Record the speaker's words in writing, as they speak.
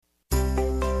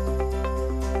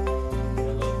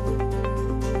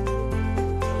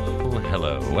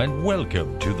hello, and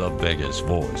welcome to The Biggest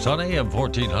Voice on AM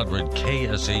 1400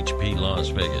 KSHP Las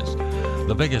Vegas.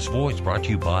 The Biggest Voice brought to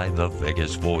you by The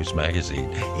Vegas Voice magazine.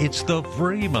 It's the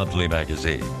free monthly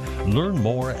magazine. Learn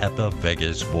more at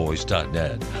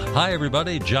thevegasvoice.net. Hi,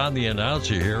 everybody. John the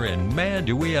announcer here, and man,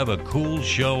 do we have a cool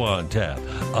show on tap.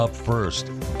 Up first,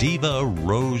 diva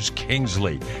Rose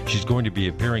Kingsley. She's going to be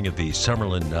appearing at the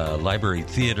Summerlin Library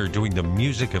Theater doing the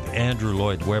music of Andrew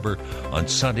Lloyd Webber on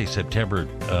Sunday, September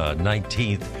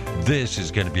 19th. This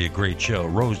is going to be a great show.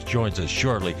 Rose joins us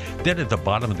shortly. Then at the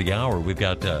bottom of the hour, we've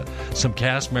got some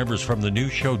cast members from the new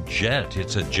show Jet.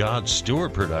 It's a Jon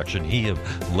Stewart production, he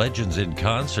of Legends in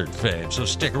Concert fame, so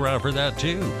stick around for that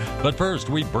too. But first,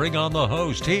 we bring on the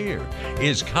host. Here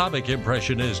is comic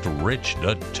impressionist Rich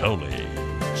Natoli.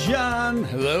 John,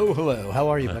 hello. How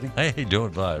are you, buddy? Hey,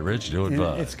 doing fine, Rich. Doing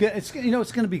fine. It's good. It's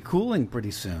going to be cooling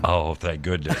pretty soon. Oh, thank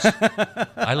goodness.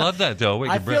 I love that though.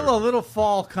 I feel a little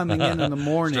fall coming in the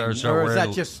morning. Or is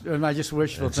that just? Am I just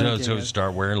wishful thinking? So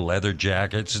start wearing leather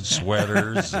jackets and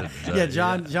sweaters. And, yeah,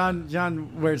 John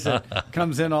wears it.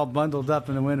 Comes in all bundled up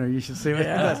in the winter. You should see what he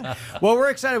does. Well, we're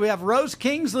excited. We have Rose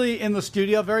Kingsley in the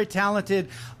studio. Very talented.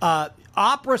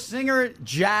 Opera singer,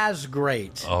 jazz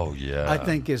great. Oh yeah, I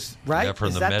think is right. Yeah, from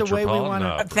is the that the way we want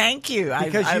to? Thank you.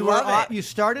 Because I love it. You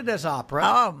started as opera.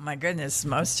 Oh my goodness!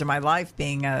 Most of my life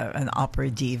being an opera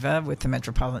diva with the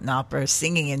Metropolitan Opera,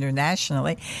 singing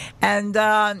internationally, and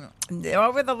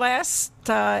over the last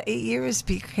 8 years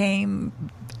became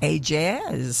a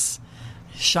jazz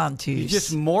chanteuse. You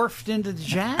just morphed into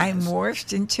jazz. I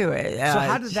morphed into it. So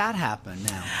how did that happen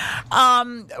now?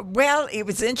 Well, it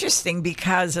was interesting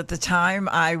because at the time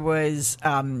I was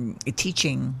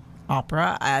teaching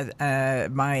opera at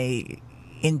my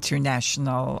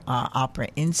International Opera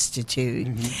Institute.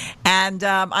 Mm-hmm. And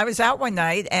I was out one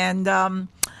night and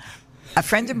a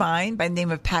friend of mine by the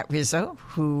name of Pat Rizzo,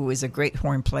 who is a great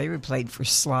horn player who played for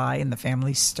Sly and the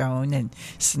Family Stone and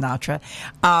Sinatra,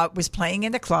 was playing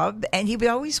in the club, and he would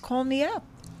always call me up.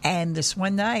 And this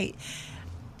one night,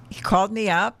 he called me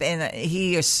up, and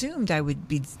he assumed I would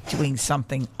be doing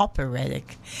something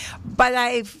operatic. But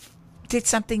I did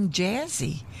something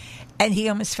jazzy, and he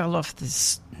almost fell off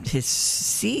his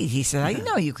seat. He said, I didn't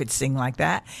know you could sing like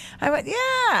that. I went,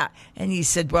 yeah. And he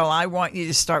said, well, I want you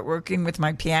to start working with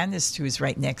my pianist who's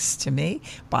right next to me,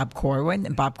 Bob Corwin.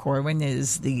 And Bob Corwin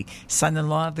is the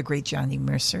son-in-law of the great Johnny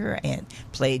Mercer and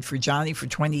played for Johnny for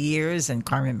 20 years and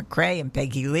Carmen McRae and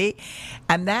Peggy Lee.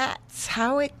 And that's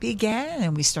how it began.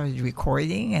 And we started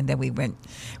recording, and then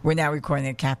we're now recording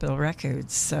at Capitol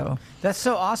Records. So that's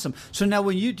so awesome. So now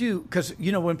when you do, because,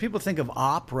 when people think of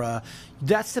opera,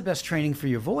 that's the best training for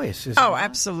your voice, isn't it? Oh,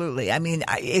 absolutely. I mean,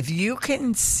 if you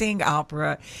can sing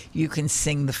opera, you can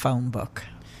sing the phone book.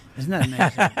 Isn't that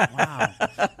amazing? Wow.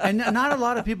 And not a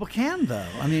lot of people can, though.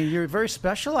 I mean, you're very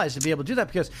specialized to be able to do that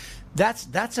because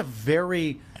that's a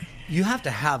very, you have to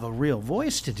have a real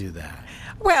voice to do that.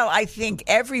 Well, I think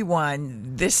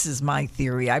this is my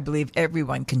theory, I believe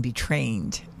everyone can be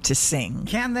trained to sing.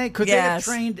 Can they? Could they have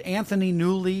trained Anthony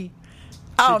Newley?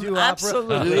 Oh,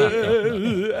 absolutely.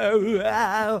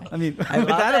 I mean, would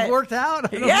that have worked out?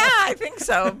 I think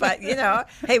so. But,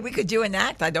 hey, we could do an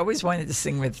act. I'd always wanted to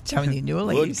sing with Tony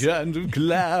Newley. What kind of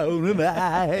clown am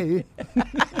I?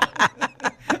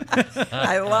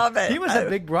 I love it. He was a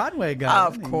big Broadway guy.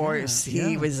 Of course.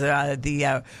 He was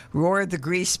the roar of the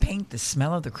grease paint, the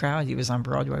smell of the crowd. He was on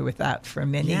Broadway with that for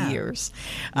many years.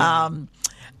 Yeah.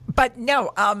 But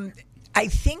no, I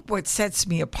think what sets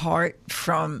me apart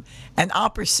from an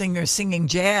opera singer singing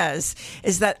jazz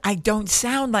is that I don't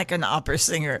sound like an opera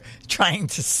singer trying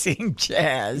to sing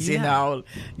jazz. Not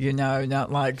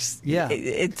like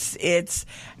it's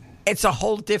a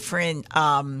whole different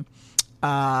tone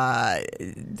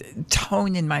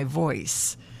in my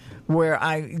voice. Where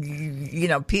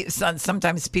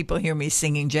sometimes people hear me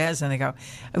singing jazz and they go,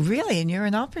 really? And you're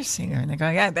an opera singer? And they go,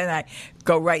 yeah. Then I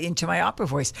go right into my opera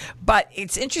voice. But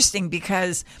it's interesting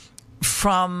because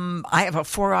I have a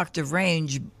 4-octave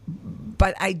range,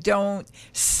 but I don't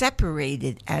separate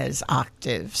it as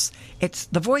octaves.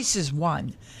 The voice is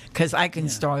one because I can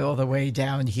start all the way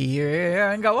down here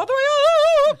and go all the way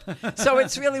up. So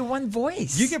it's really one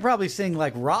voice. You could probably sing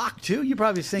like rock too. You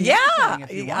probably sing anything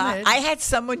if you wanted. I had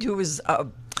someone who was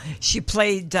she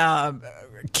played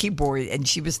keyboard and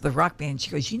she was the rock band.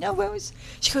 She goes, she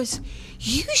goes,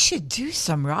 you should do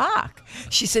some rock.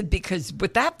 She said, because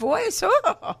with that voice, and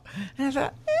I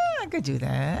thought, I could do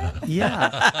that.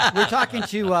 Yeah,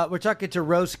 we're talking to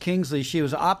Rose Kingsley. She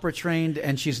was opera trained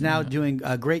and she's now doing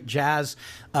great jazz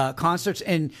concerts,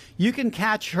 and you can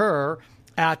catch her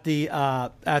at the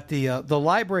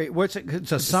library. What's it?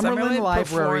 It's a Summerlin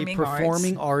Library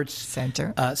Performing Arts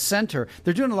Center. Center.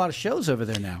 They're doing a lot of shows over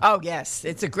there now. Oh yes,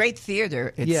 it's a great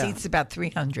theater. It seats about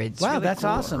 300. It's wow, really that's cool.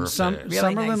 awesome. Really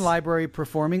Summerlin nice. Library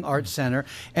Performing Arts Center.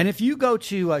 And if you go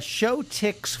to Show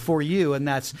Tix for You, and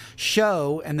that's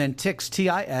show and then Tix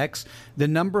Tix, the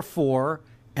number 4.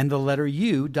 And the letter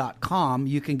U.com,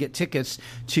 you can get tickets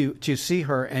to see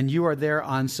her. And you are there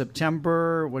on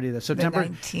September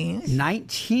 19th.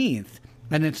 19th.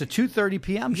 And it's a 2:30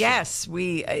 p.m. show. Yes,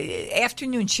 we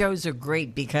afternoon shows are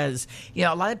great because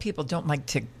a lot of people don't like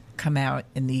to come out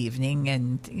in the evening,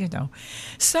 and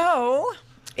so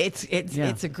it's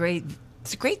a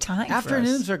great time.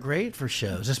 Afternoons for us. are great for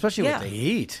shows, especially what they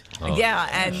eat.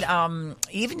 And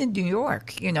even in New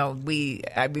York,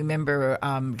 I remember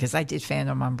because I did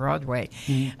Phantom on Broadway.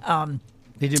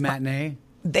 They do matinee.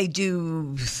 They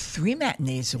do 3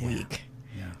 matinees a week,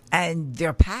 and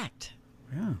they're packed.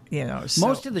 Yeah. So.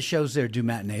 Most of the shows there do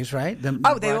matinees, right?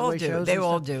 They all do. They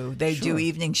all do. They do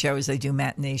evening shows. They do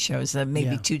matinee shows.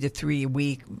 Maybe 2 to 3 a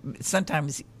week.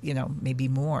 Sometimes, maybe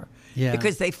more. Yeah.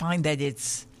 Because they find that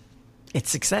it's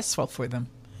successful for them.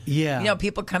 Yeah.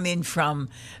 People come in from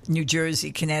New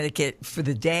Jersey, Connecticut for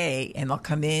the day, and they'll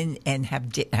come in and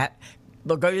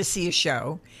they'll go to see a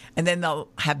show, and then they'll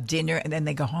have dinner, and then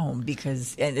they go home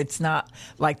and it's not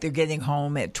like they're getting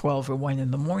home at 12 or 1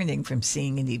 in the morning from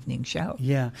seeing an evening show.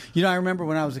 Yeah. I remember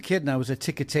when I was a kid and I was a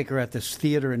ticket taker at this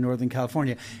theater in Northern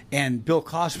California, and Bill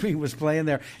Cosby was playing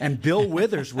there, and Bill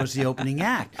Withers was the opening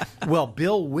act. Well,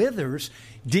 Bill Withers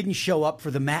didn't show up for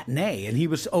the matinee, and he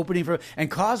was opening and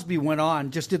Cosby went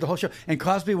on, just did the whole show, and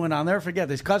Cosby went on, I'll never forget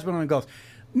this, Cosby went on and goes,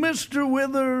 Mr.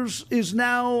 Withers is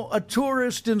now a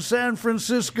tourist in San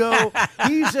Francisco.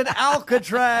 He's at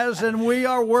Alcatraz, and we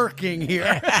are working here.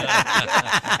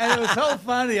 And it was so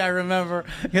funny, I remember,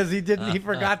 because he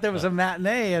forgot there was a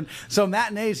matinee. And so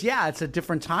matinees, it's a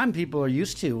different time people are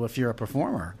used to if you're a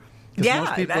performer. Because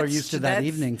most people are used to that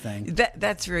evening thing.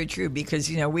 That's very true because,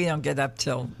 we don't get up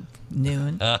till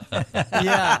noon.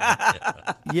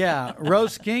 Yeah.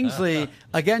 Rose Kingsley,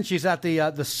 again, she's at the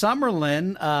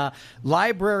Summerlin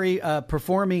Library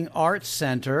Performing Arts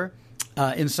Center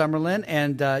in Summerlin,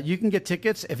 and you can get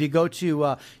tickets if you go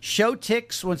to Show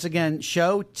Tix, once again,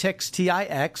 Show Tix,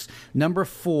 Tix, number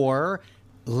 4,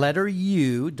 letter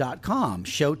U.com,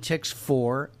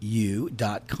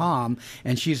 showtix4u.com,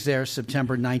 and she's there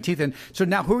September 19th. And so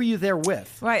now, who are you there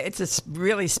with? Right, it's a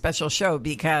really special show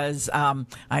because I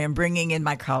am bringing in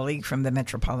my colleague from the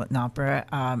Metropolitan Opera,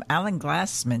 Alan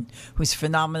Glassman, who's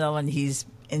phenomenal, and he's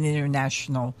an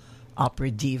international opera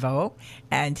divo,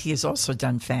 and he has also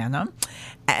done Phantom,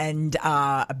 and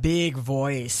a big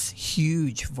voice,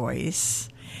 huge voice,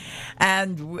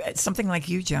 and something like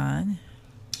you, John.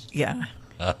 Yeah.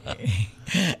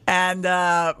 And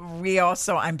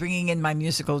I'm bringing in my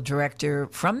musical director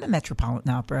from the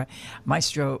Metropolitan Opera,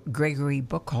 Maestro Gregory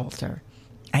Buchholter.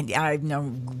 And I've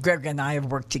known Greg and I have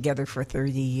worked together for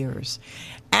 30 years.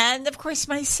 And of course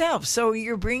myself. So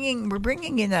we're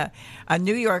bringing in a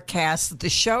New York cast. The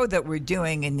show that we're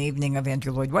doing in the evening of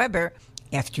Andrew Lloyd Webber,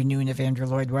 afternoon of Andrew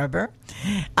Lloyd Webber,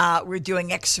 we're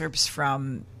doing excerpts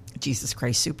from Jesus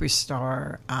Christ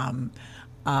Superstar,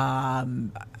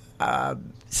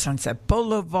 Sunset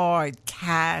Boulevard,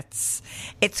 Cats.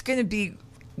 It's going to be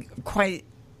quite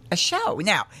a show.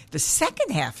 Now, the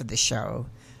second half of the show,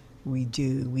 we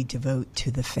devote to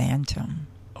the Phantom.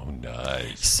 Oh,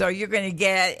 nice. So you're going to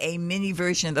get a mini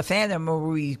version of the Phantom where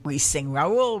we sing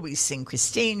Raul, we sing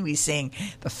Christine, we sing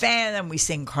the Phantom, we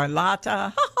sing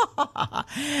Carlotta.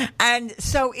 And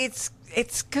so it's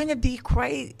going to be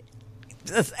quite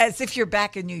as if you're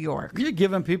back in New York. You're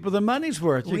giving people the money's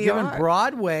worth. You're giving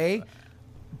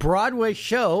Broadway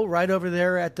show right over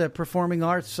there at the Performing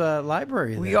Arts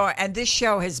Library. We are, and this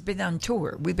show has been on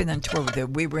tour. We've been on tour with it.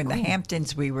 We were in the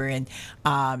Hamptons. We were in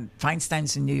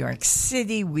Feinstein's in New York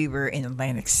City. We were in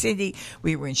Atlantic City.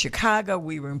 We were in Chicago.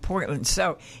 We were in Portland.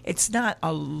 So it's not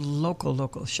a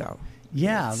local show.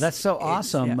 Yeah, that's so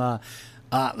awesome. Yeah.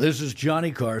 This is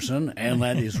Johnny Carson, and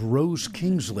that is Rose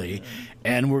Kingsley,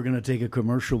 and we're going to take a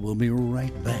commercial. We'll be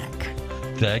right back.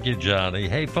 Thank you, Johnny.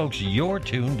 Hey, folks, you're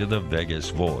tuned to the Vegas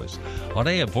Voice on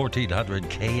AM 1400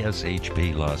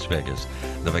 KSHP Las Vegas.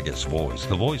 The Vegas Voice,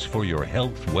 the voice for your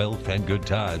health, wealth, and good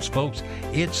times. Folks,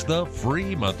 it's the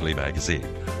free monthly magazine.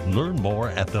 Learn more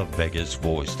at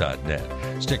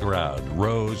thevegasvoice.net. Stick around.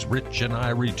 Rose, Rich, and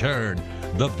I return.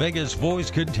 The Vegas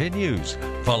Voice continues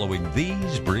following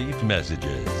these brief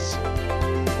messages.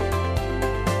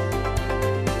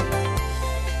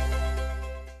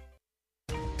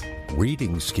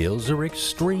 Reading skills are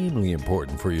extremely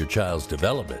important for your child's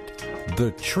development.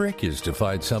 The trick is to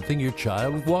find something your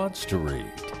child wants to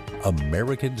read.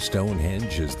 American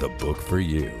Stonehenge is the book for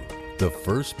you. The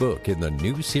first book in the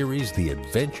new series, The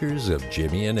Adventures of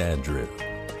Jimmy and Andrew.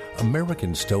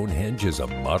 American Stonehenge is a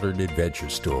modern adventure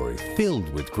story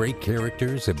filled with great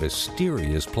characters and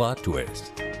mysterious plot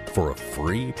twists. For a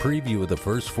free preview of the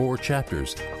first 4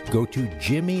 chapters, go to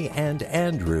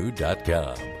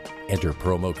jimmyandandrew.com. Enter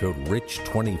promo code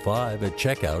RICH25 at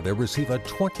checkout and receive a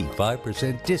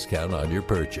 25% discount on your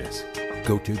purchase.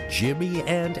 Go to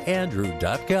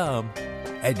jimmyandandrew.com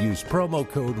and use promo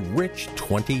code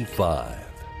RICH25.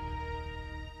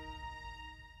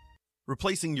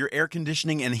 Replacing your air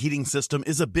conditioning and heating system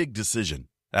is a big decision.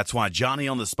 That's why Johnny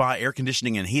on the Spot Air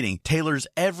Conditioning and Heating tailors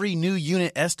every new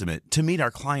unit estimate to meet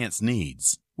our clients'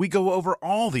 needs. We go over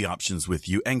all the options with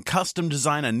you and custom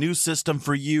design a new system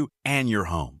for you and your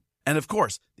home. And of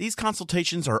course, these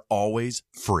consultations are always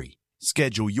free.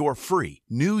 Schedule your free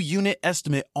new unit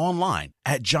estimate online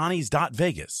at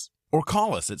johnny's.vegas or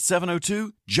call us at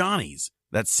 702-JOHNNYS.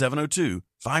 That's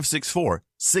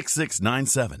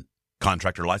 702-564-6697.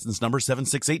 Contractor license number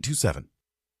 76827.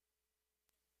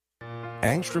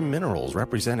 Angstrom Minerals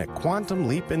represent a quantum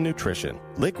leap in nutrition.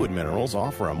 Liquid minerals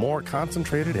offer a more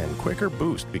concentrated and quicker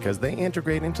boost because they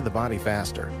integrate into the body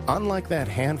faster. Unlike that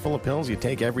handful of pills you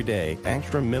take every day,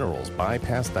 Angstrom Minerals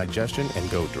bypass digestion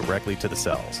and go directly to the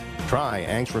cells. Try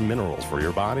Angstrom Minerals for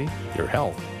your body, your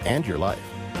health, and your life.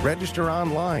 Register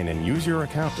online and use your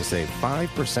account to save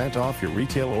 5% off your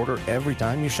retail order every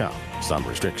time you shop. Some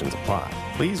restrictions apply.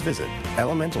 Please visit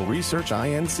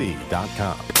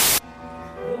elementalresearchinc.com.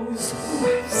 Those who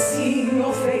have seen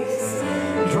your face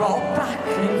draw back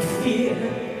in fear.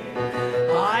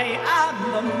 I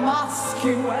am the mask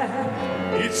you wear.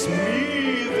 It's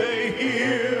me they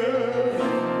hear.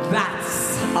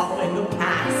 That's how in the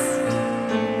past.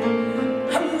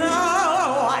 And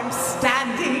now I'm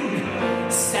standing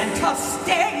center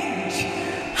stage.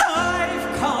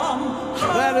 I've come.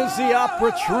 That is the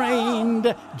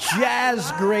opera-trained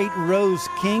jazz great Rose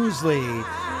Kingsley,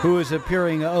 who is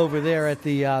appearing over there at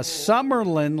the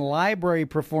Summerlin Library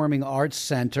Performing Arts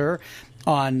Center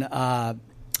on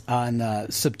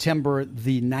September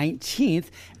the 19th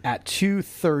at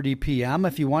 2:30 p.m.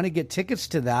 If you want to get tickets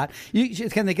to that,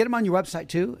 can they get them on your website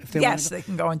too? If they Yes, they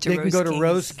can go into They can go to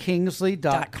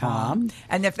rosekingsley.com.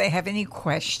 And if they have any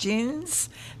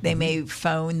questions, they may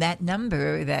phone that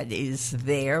number that is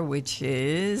there, which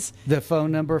is... The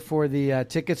phone number for the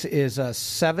tickets is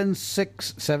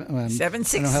 767...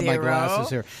 760... I don't have my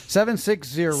glasses here.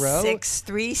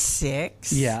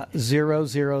 636... Yeah,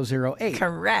 0008.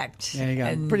 Correct. There you go.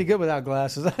 And pretty good without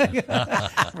glasses.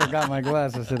 I forgot my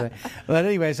glasses today. But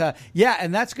anyways, yeah,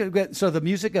 and that's good. So the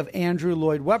music of Andrew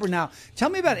Lloyd Webber. Now, tell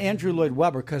me about Andrew Lloyd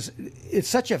Webber, because it's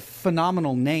such a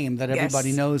phenomenal name that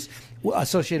everybody knows,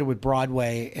 associated with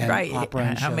Broadway and opera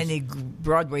and shows. How many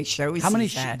Broadway shows? How many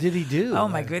did he do? Oh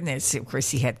my goodness! Of course,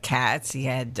 he had Cats. He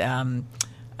had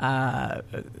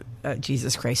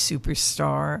Jesus Christ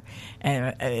Superstar,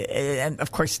 and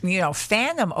of course,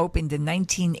 Phantom opened in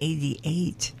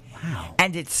 1988. Wow!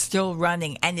 And it's still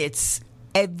running, and it's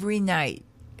every night.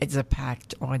 It's a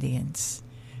packed audience.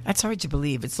 That's hard to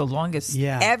believe. It's the longest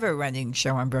ever running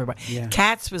show on Broadway. Yeah.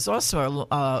 Cats was also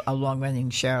a long-running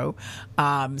show.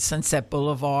 Sunset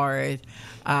Boulevard,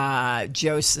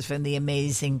 Joseph and the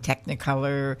Amazing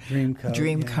Technicolor,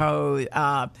 Dreamcoat.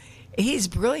 Yeah. He's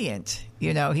brilliant.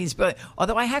 He's brilliant.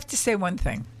 Although I have to say one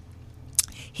thing.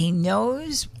 He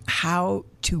knows how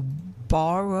to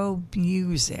borrow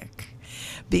music,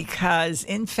 because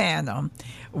in Phantom,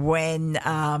 when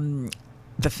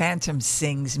the Phantom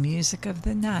sings Music of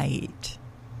the Night,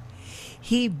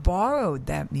 he borrowed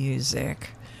that music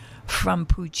from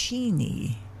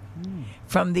Puccini,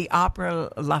 from the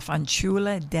opera La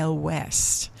Fanciulla del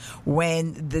West,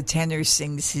 when the tenor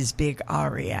sings his big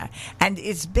aria. And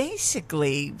it's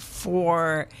basically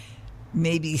for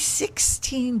maybe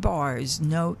 16 bars,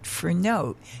 note for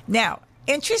note. Now,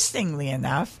 interestingly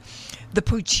enough, the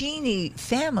Puccini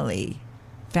family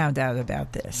found out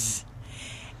about this.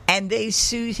 And they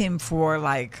sued him for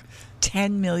like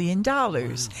 $10 million. Wow.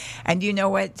 And you know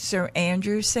what Sir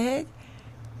Andrew said?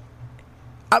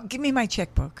 Give me my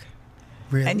checkbook.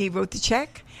 Really? And he wrote the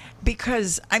check.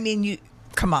 Because,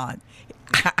 come on.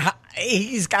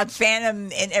 He's got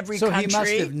Phantom in every country.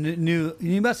 So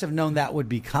he must have known that would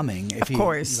be coming. Of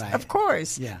course.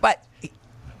 Yeah. But you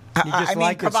just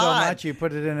liked it so much, you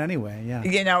put it in anyway. Yeah.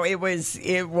 It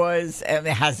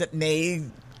hasn't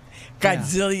made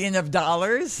gazillion of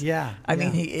dollars. Yeah. I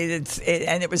mean,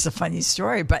 and it was a funny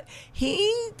story, but he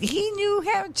knew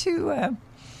how to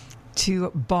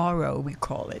to borrow, we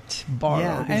call it. Borrow.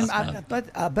 Yeah, and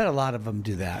I bet a lot of them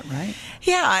do that, right?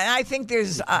 Yeah, and I think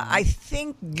I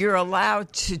think you're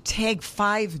allowed to take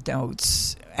 5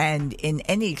 notes and in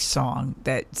any song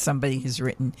that somebody has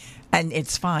written, and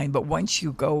it's fine. But once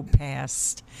you go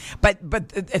past, but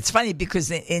it's funny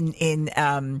because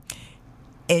in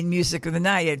Music of the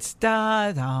Night, it's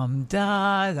da dum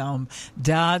da dum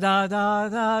da da da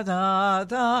da da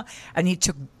da, and he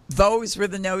took. Those were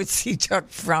the notes he took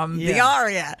from the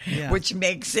aria, which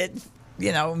makes it,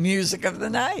 Music of the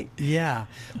Night. Yeah,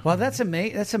 well, that's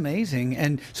amazing.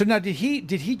 And so now, did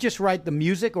he just write the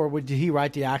music, or did he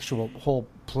write the actual whole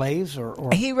plays? Or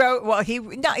he wrote? Well, he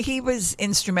was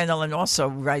instrumental in also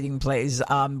writing plays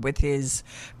with his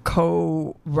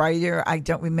co-writer. I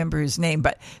don't remember his name,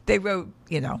 but they wrote.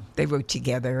 They wrote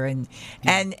together,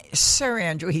 and Sir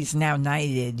Andrew, he's now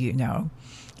knighted.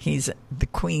 The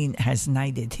Queen has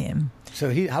knighted him.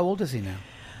 So how old is he now?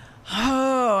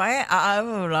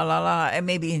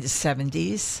 Maybe in his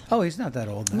 70s. Oh, he's not that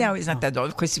old then. No, he's not that old.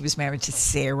 Of course, he was married to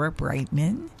Sarah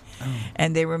Brightman.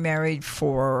 And they were married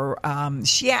for,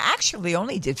 she actually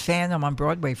only did Phantom on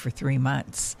Broadway for 3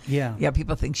 months. Yeah. Yeah,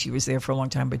 people think she was there for a long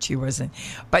time, but she wasn't.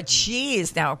 But she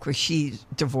is now, of course, she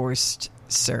divorced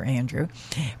Sir Andrew.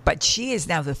 But she is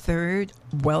now the 3rd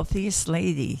wealthiest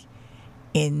lady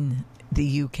in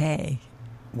the UK.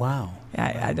 Wow.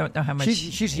 I don't know how much.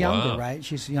 She's younger, right?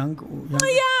 She's younger.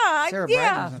 Sarah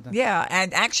Brightman. Yeah.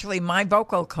 And actually, my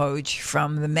vocal coach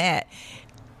from the Met,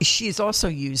 she's also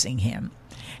using him.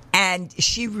 And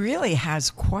she really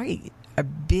has quite a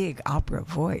big opera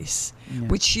voice,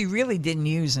 which she really didn't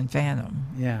use in Phantom.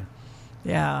 Yeah.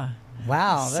 Yeah.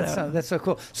 Wow, that's so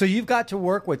cool. So you've got to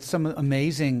work with some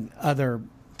amazing other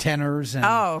tenors.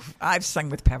 I've sung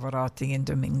with Pavarotti and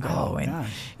Domingo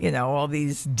and all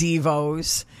these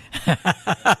divos.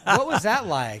 What was that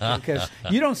like? Because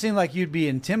you don't seem like you'd be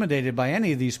intimidated by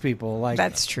any of these people. Like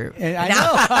that's true. I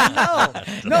know.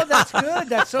 No, that's good.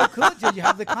 That's so good. Did you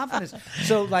have the confidence?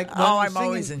 So like, I'm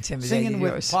always intimidated. Singing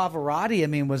with Pavarotti. I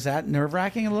mean, was that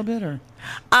nerve-wracking a little bit, or?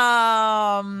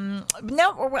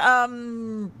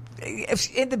 No.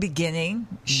 In the beginning,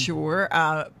 sure,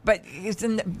 but he's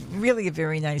really a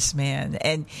very nice man.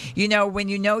 And, when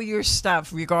you know your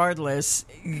stuff, regardless,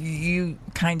 you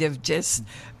kind of just,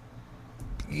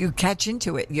 you catch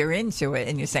into it. You're into it,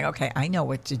 and you're saying, okay, I know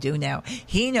what to do now.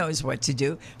 He knows what to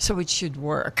do, so it should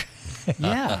work.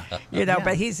 Yeah.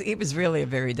 But he was really a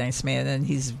very nice man, and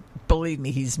believe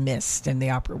me, he's missed in the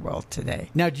opera world today.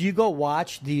 Now, do you go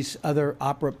watch these other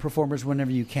opera performers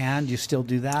whenever you can? Do you still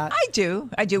do that? I do.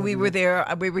 We were there.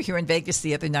 We were here in Vegas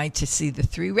the other night to see the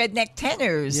 3 Redneck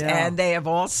Tenors, and they have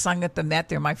all sung at the Met.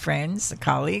 They're my friends, the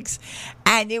colleagues,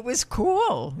 and it was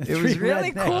cool. It was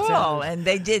really cool. Tenors. And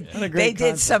they did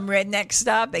some redneck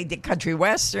stuff. They did country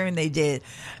western. They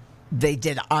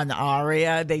did an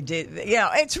aria. They did,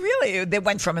 it's really, they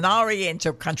went from an aria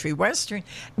into country western.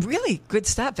 Really good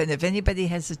stuff. And if anybody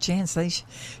has a chance, they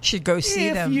should go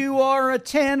see them. If you are a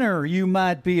tenor, you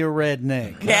might be a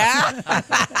redneck. Yeah.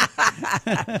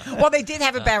 Well, they did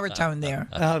have a baritone there.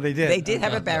 Oh, they did? They did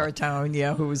have a baritone,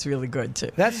 who was really good,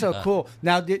 too. That's so cool.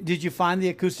 Now, did you find the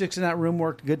acoustics in that room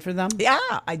worked good for them? Yeah,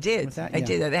 I did. I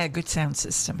did. They had a good sound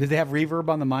system. Did they have reverb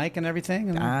on the mic and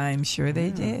everything? I'm sure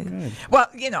they did. Good. Well,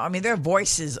 their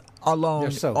voices alone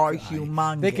are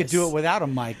humongous. They could do it without a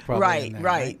mic, probably.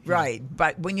 Right.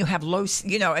 But when you have low,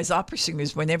 as opera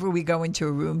singers, whenever we go into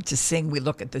a room to sing, we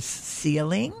look at the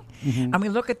ceiling and we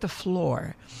look at the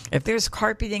floor. If there's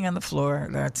carpeting on the floor,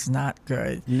 that's not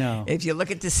good. No. If you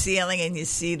look at the ceiling and you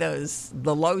see the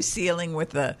low ceiling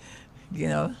with the,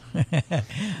 the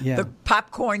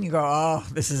popcorn, you go, oh,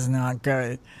 this is not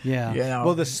good. Yeah.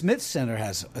 Well, the Smith Center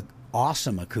has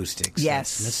awesome acoustics. Yes.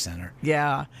 Smith Center.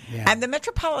 Yeah. And the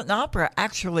Metropolitan Opera,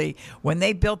 actually, when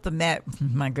they built the Met,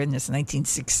 my goodness,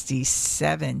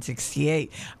 1967,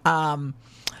 68,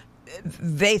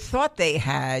 they thought they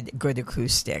had good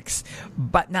acoustics,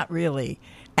 but not really.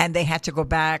 And they had to go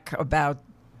back about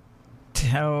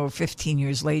 15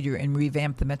 years later and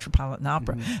revamp the Metropolitan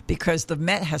Opera because the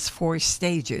Met has 4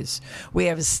 stages. We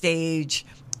have a stage,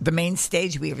 the main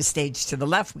stage, we have a stage to the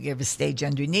left, we have a stage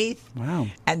underneath,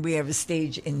 and we have a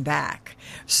stage in back.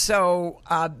 So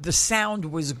the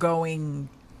sound was going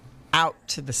out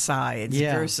to the sides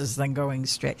versus then going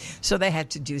straight. So they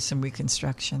had to do some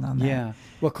reconstruction on that. Yeah.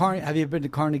 Well, have you been to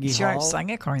Carnegie Hall? Sure, I've sung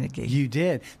at Carnegie. You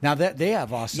did. Now that they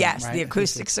have awesome. Yes, the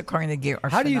acoustics at Carnegie are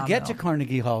How phenomenal. do you get to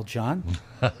Carnegie Hall, John?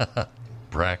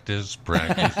 Practice. We're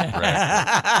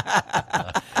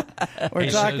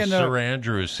talking Sir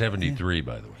Andrew is 73,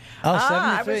 by the way. Oh,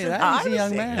 I 73. was- He's a I young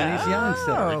was- man. He's young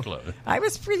still. Oh, close. I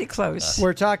was pretty close.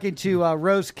 We're talking to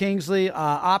Rose Kingsley,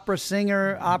 opera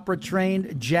singer, opera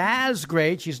trained, jazz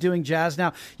great. She's doing jazz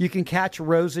now. You can catch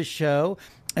Rose's show,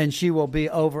 and she will be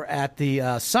over at the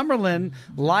Summerlin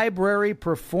Library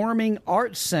Performing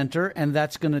Arts Center, and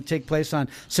that's going to take place on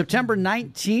September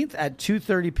 19th at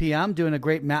 2:30 p.m., doing a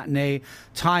great matinee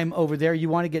time over there. You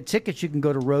want to get tickets, you can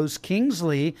go to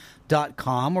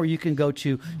rosekingsley.com, or you can go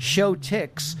to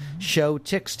Showtix,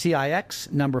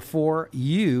 Tix, number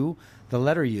 4U, the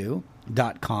letter U,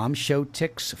 .com,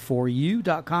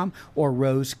 showtix4u.com, or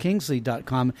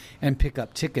rosekingsley.com, and pick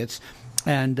up tickets.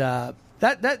 And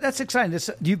that's exciting.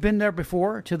 You've been there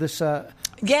before to this?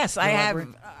 Yes, I library?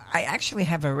 have. I actually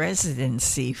have a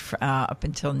residency up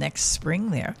until next spring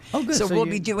there. Oh, good. So, So we'll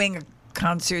you- be doing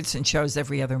concerts and shows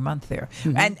every other month there.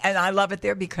 Mm-hmm. And I love it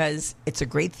there because it's a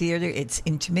great theater. It's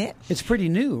intimate. It's pretty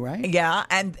new, right? Yeah,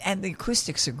 and the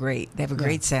acoustics are great. They have a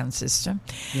great sound system.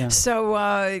 Yeah.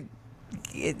 So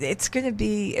it's going to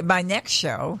be my next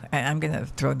show, and I'm going to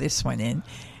throw this one in,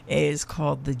 is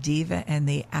called The Diva and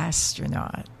the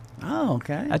Astronaut. Oh,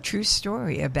 okay. A true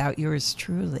story about yours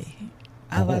truly.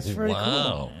 Oh, that's very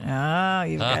Wow. Oh,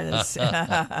 you've got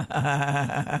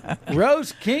to cool.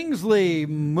 Rose Kingsley,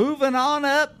 moving on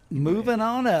up.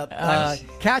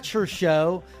 Catch her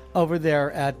show over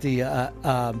there at the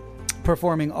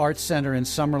Performing Arts Center in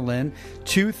Summerlin,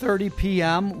 2:30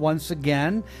 p.m. Once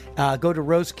again, go to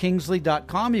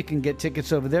rosekingsley.com. You can get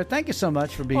tickets over there. Thank you so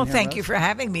much for being Well, here. thank Rose. you for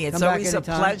having me. It's Come back always a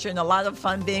anytime. pleasure and a lot of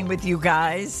fun being with you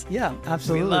guys. Yeah,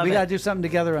 absolutely. love We it. got to do something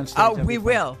together on stage. Oh, That'll we be fun.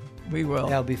 will. We will.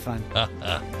 That'll be fun.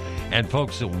 And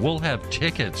folks, we'll have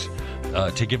tickets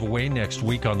to give away next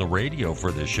week on the radio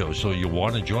for this show, so you'll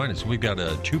want to join us. We've got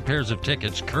 2 pairs of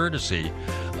tickets courtesy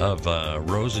of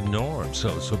Rose and Norm,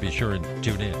 so be sure and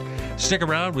tune in. Stick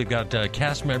around. We've got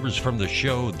cast members from the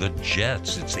show The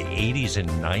Jets. It's the 80s and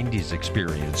 90s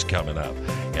experience coming up.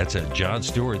 It's a Jon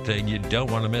Stewart thing. You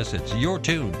don't want to miss it. It's your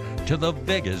tune to the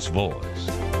biggest voice.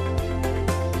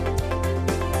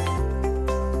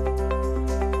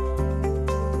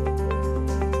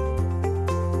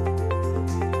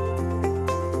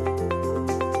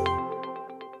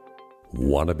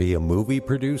 Want to be a movie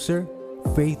producer?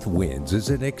 Faith Wins is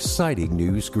an exciting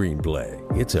new screenplay.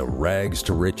 It's a rags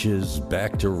to riches,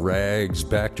 back to rags,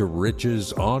 back to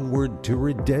riches, onward to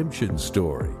redemption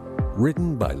story.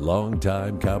 Written by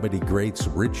longtime comedy greats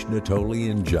Rich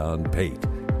Natoli and John Pate.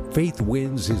 Faith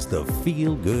Wins is the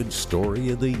feel-good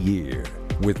story of the year,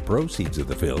 with proceeds of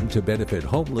the film to benefit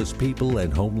homeless people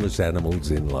and homeless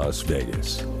animals in Las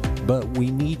Vegas. But we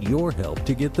need your help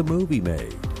to get the movie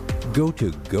made. Go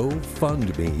to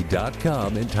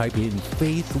GoFundMe.com and type in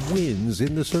Faith Wins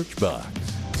in the search box.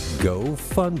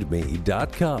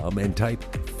 GoFundMe.com and type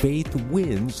Faith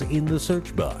Wins in the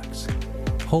search box.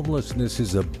 Homelessness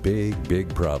is a big,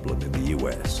 big problem in the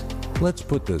U.S. Let's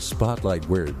put the spotlight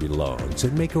where it belongs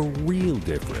and make a real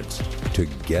difference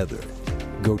together.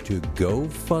 Go to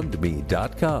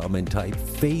GoFundMe.com and type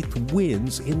Faith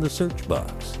Wins in the search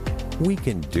box. We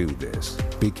can do this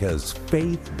because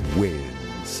faith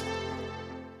wins.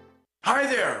 Hi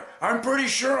there, I'm pretty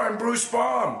sure I'm Bruce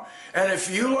Baum, and if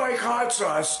you like hot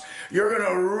sauce, you're going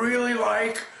to really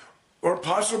like or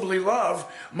possibly love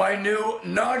my new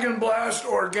Noggin Blast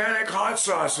Organic Hot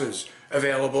Sauces,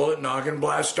 available at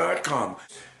nogginblast.com.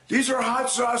 These are hot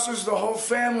sauces the whole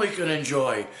family can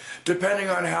enjoy, depending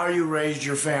on how you raised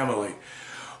your family.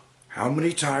 How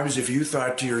many times have you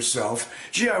thought to yourself,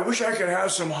 gee, I wish I could have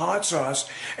some hot sauce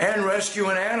and rescue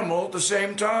an animal at the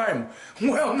same time?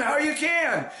 Well, now you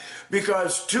can,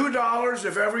 because $2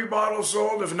 of every bottle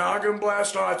sold of Noggin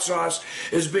Blast hot sauce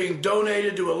is being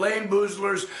donated to Elaine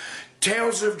Boozler's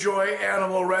Tales of Joy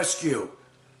Animal Rescue.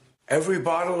 Every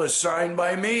bottle is signed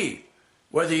by me,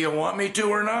 whether you want me to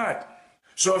or not.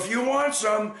 So if you want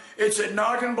some, it's at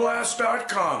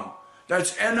nogginblast.com.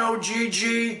 That's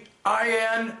NOGGINBLAST.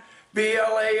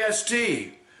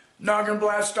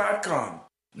 Nogginblast.com.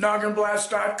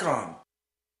 Nogginblast.com.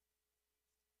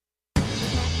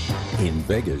 In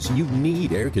Vegas, you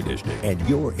need air conditioning, and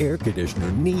your air conditioner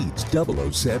needs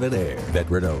 007 Air.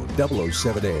 Veteran-owned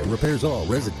 007 Air repairs all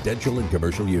residential and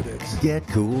commercial units. Get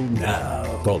cool now.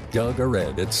 Call Doug or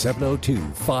Ed at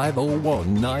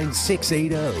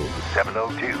 702-501-9680.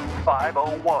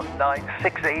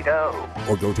 702-501-9680.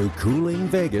 Or go to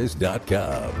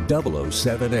coolingvegas.com.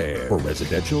 007 Air for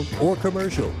residential or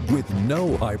commercial with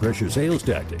no high-pressure sales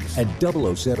tactics. And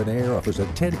 007 Air offers a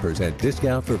 10%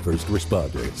 discount for first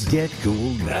responders. Get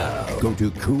cool now. Go to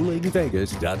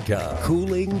coolingvegas.com.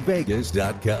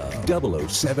 Coolingvegas.com.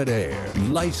 007 Air.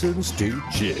 Licensed to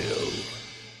chill.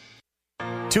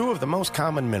 Two of the most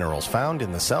common minerals found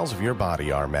in the cells of your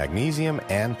body are magnesium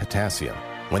and potassium.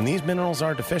 When these minerals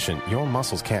are deficient, your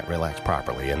muscles can't relax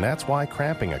properly, and that's why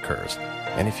cramping occurs.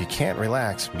 And if you can't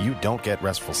relax, you don't get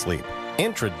restful sleep.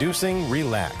 Introducing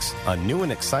Relax, a new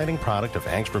and exciting product of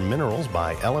Angstrom Minerals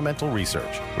by Elemental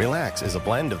Research. Relax is a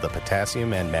blend of the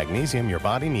potassium and magnesium your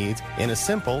body needs in a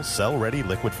simple, cell-ready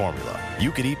liquid formula.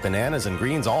 You could eat bananas and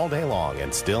greens all day long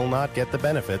and still not get the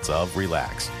benefits of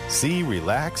Relax. See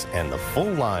Relax and the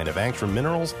full line of Angstrom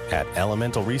Minerals at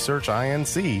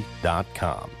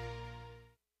elementalresearchinc.com.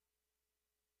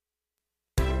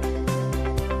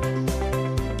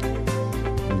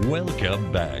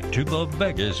 Welcome back to the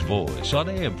Vegas Voice on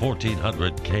AM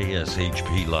 1400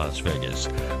 KSHP Las Vegas.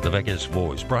 The Vegas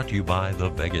Voice brought to you by the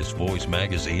Vegas Voice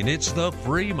magazine. It's the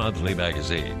free monthly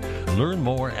magazine. Learn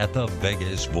more at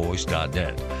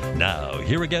thevegasvoice.net. Now,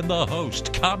 here again the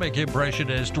host, comic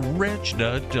impressionist Rich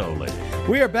Natoli.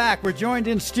 We are back. We're joined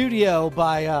in studio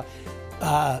by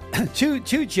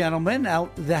two gentlemen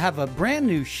out that have a brand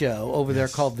new show over there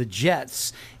called The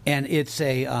Jets, and it's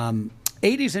a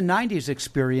 80s and 90s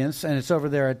experience, and it's over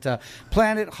there at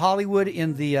Planet Hollywood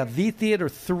in the V Theater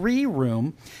 3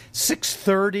 room,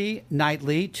 6:30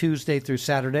 nightly, Tuesday through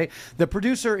Saturday. The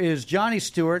producer is Johnny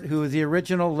Stewart, who is the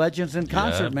original Legends in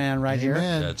Concert man right here.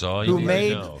 That's all you need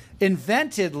to know.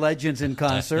 Invented Legends in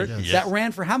Concert that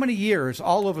ran for how many years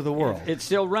all over the world? It's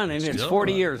still running. It's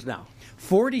 40 years now.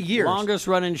 40 years. Longest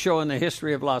running show in the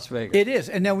history of Las Vegas. It is.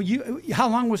 And now, how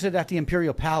long was it at the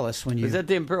Imperial Palace when you? It was at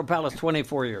the Imperial Palace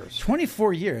 24 years.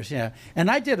 24 years, yeah.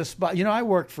 And I did a spot. I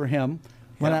worked for him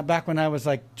back when I was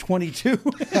like 22,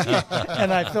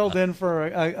 and I filled in for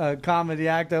a comedy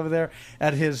act over there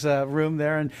at his room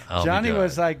there. And Johnny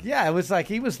was like, it was like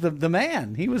he was the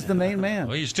man. He was the main man.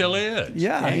 Well, he still is.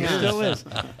 Yeah, he still is.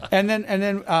 And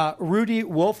then Rudy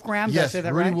Wolfgram. Did I say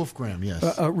that Rudy right? Wolfgram.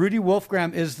 Yes. Rudy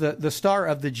Wolfgram is the star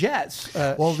of the Jets.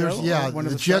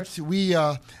 The Jets. We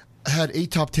had 8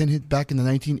 top 10 hits back in the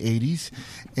 1980s,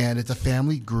 and it's a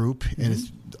family group, and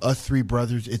it's us 3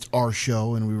 brothers. It's our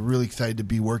show, and we're really excited to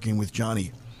be working with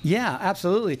Johnny. Yeah,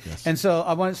 absolutely. Yes. And so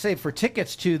I want to say, for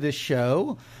tickets to this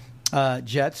show,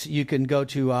 Jets, you can go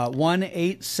to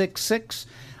 1-866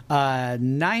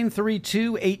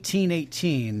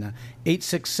 932-1818,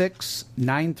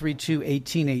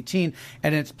 866-932-1818,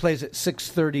 and it plays at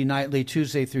 6:30 nightly,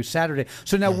 Tuesday through Saturday.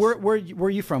 So now, where are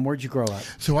you from? Where'd you grow up?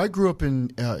 So I grew up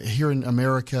in here in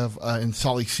America, in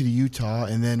Salt Lake City, Utah,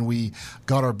 and then we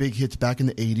got our big hits back in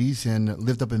the 80s and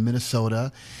lived up in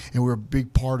Minnesota, and we were a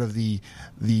big part of the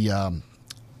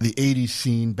 80s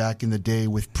scene back in the day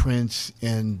with Prince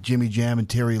and Jimmy Jam and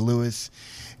Terry Lewis.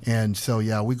 And so,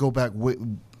 we go back way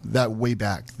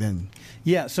back then.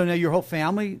 Yeah, so now your whole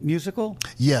family musical?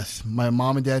 Yes, my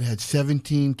mom and dad had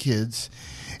 17 kids.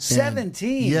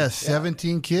 17? Yes,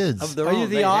 17 kids. Of their Are own. you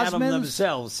the They had Osmonds? them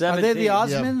themselves. 17. Are they the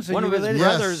Osmonds? Yeah. One of his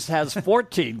brothers has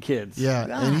 14 kids.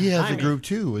 Yeah, and he has a group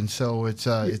too, and so it's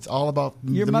all about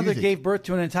your the mother music. Gave birth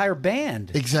to an entire band.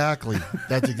 Exactly.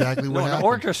 That's exactly what happened. An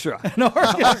orchestra.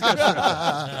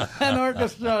 An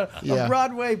orchestra. A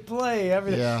Broadway play.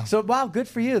 Everything. Yeah. So, wow, good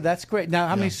for you. That's great. Now,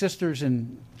 how many sisters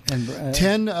and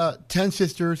 10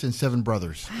 sisters and 7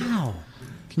 brothers. Wow.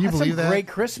 Can you believe that? Great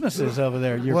Christmases over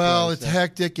there. It's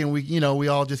hectic, and we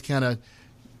all just kind of,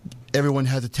 everyone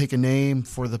had to take a name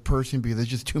for the person because there's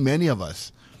just too many of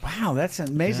us. Wow, that's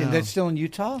amazing. Yeah. That's still in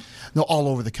Utah? No, all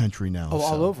over the country now. Oh,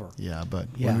 all over. Yeah, but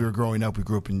when we were growing up, we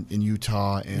grew up in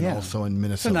Utah and also in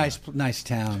Minnesota. It's a nice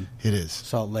town. It is.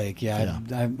 Salt Lake,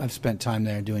 I've spent time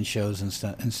there doing shows and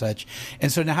such.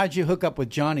 And so now, how'd you hook up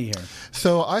with Johnny here?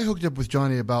 So I hooked up with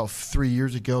Johnny about 3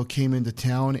 years ago, came into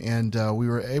town, and we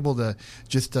were able to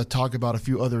just talk about a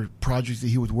few other projects that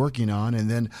he was working on. And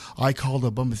then I called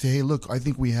up and said, hey, look, I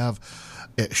think we have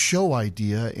a show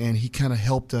idea, and he kind of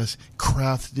helped us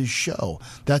craft this show.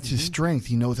 That's his strength.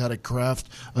 He knows how to craft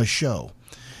a show.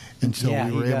 And so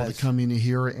we were able to come in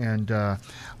here, and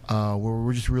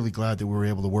we're just really glad that we were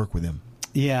able to work with him.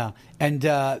 Yeah. And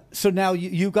so now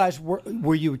you guys,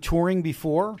 were you touring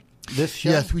before this show?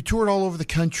 Yes, we toured all over the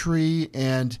country,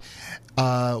 and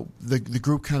the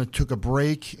group kind of took a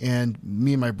break, and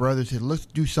me and my brother said, let's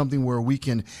do something where we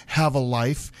can have a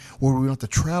life where we don't have to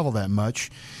travel that much,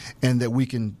 and that we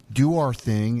can do our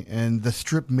thing. And the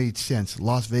Strip made sense.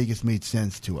 Las Vegas made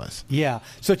sense to us. Yeah.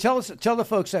 So tell the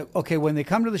folks that, when they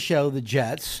come to the show, the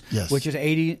Jets, which is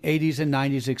 80s and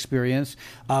 90s experience.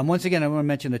 Once again, I want to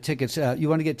mention the tickets. You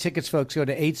want to get tickets, folks, go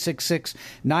to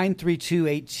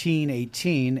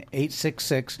 866-932-1818,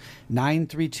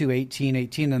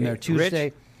 866-932-1818 on their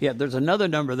Tuesday. Rich, there's another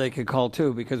number they could call,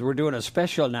 too, because we're doing a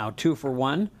special now, 2 for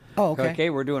 1. Oh, okay. Okay,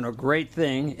 we're doing a great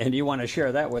thing, and you want to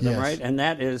share that with them, Yes. right? And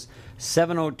that is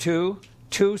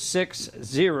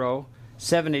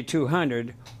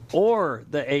 702-260-7200 or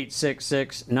the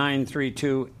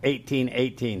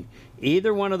 866-932-1818.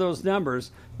 Either one of those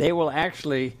numbers, they will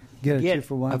actually Get a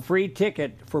 2-for-1. a free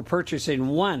ticket for purchasing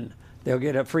one. They'll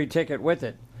get a free ticket with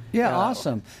it. Yeah,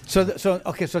 awesome. So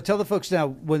tell the folks now,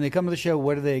 when they come to the show,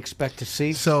 what do they expect to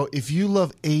see? So if you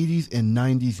love 80s and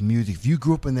 90s music, if you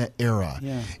grew up in that era,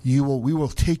 we will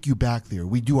take you back there.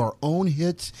 We do our own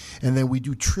hits, and then we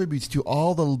do tributes to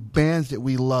all the bands that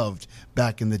we loved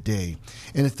back in the day.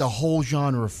 And it's the whole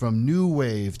genre, from new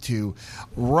wave to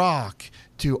rock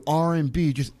to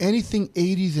R&B, just anything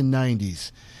 80s and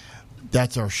 90s.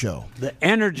 That's our show. The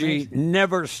energy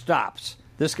never stops.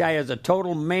 This guy is a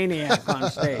total maniac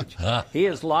on stage. He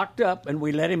is locked up, and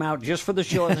we let him out just for the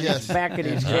show, and then he's back in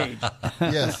his cage.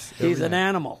 Yes. He's an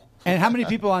animal. And how many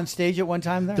people on stage at one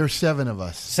time there? There's 7 of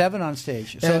us. 7 on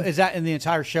stage. So And- is that in the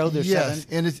entire show? There's Yes,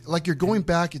 7? and it's like you're going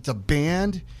back. It's a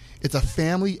band. It's a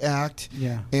family act.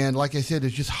 Yeah. And like I said,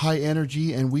 it's just high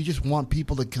energy, and we just want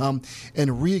people to come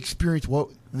and re-experience what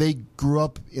they grew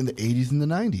up in the 80s and the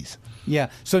 90s. Yeah.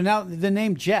 So now the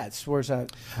name Jets, where's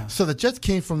that? So the Jets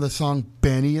came from the song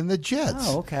Benny and the Jets.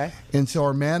 Oh, okay. And so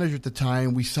our manager at the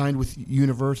time, we signed with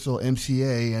Universal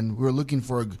MCA, and we were looking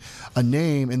for a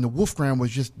name, and the Wolfgram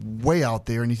was just way out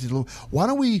there. And he said, "Look, why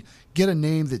don't we get a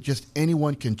name that just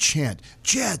anyone can chant?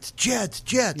 Jets, Jets,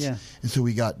 Jets." Yeah. And so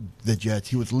we got the Jets.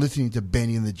 He was listening to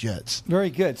Benny and the Jets.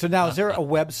 Very good. So now, is there a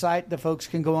website that folks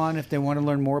can go on if they want to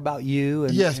learn more about you?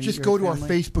 Yes, and just your go to our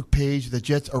family? Facebook page, the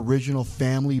Jets Original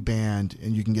Family Band,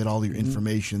 and you can get all your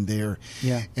information there.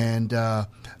 Yeah. And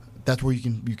that's where you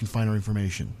can find our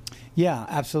information. Yeah,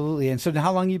 absolutely. And so,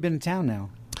 how long have you been in town now?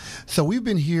 So we've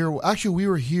been here. Actually, we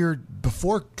were here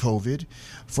before COVID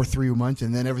for 3 months,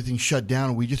 and then everything shut down.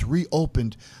 And we just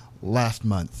reopened last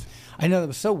month. I know, that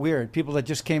was so weird. People that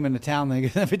just came into town,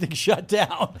 everything shut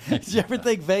down. Did you ever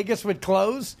think Vegas would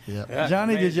close? Yeah.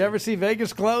 Johnny, did you ever see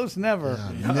Vegas close? Never.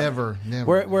 Yeah, never.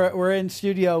 We're in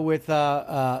studio with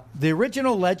the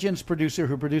original Legends producer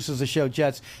who produces the show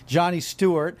Jets, Johnny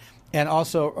Stewart, and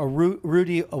also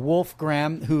Rudy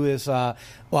Wolfgram, who is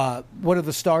one of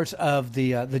the stars of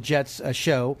the Jets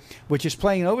show, which is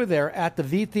playing over there at the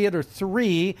V Theater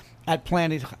 3 at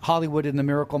Planet Hollywood in the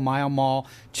Miracle Mile Mall,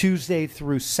 Tuesday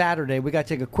through Saturday. We got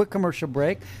to take a quick commercial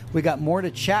break. We got more to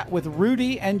chat with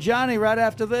Rudy and Johnny right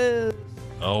after this.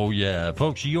 Oh, yeah.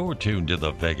 Folks, you're tuned to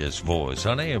the Vegas Voice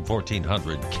on AM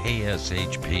 1400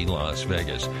 KSHP Las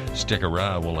Vegas. Stick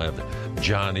around. We'll have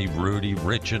Johnny, Rudy,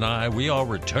 Rich, and I. We all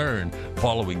return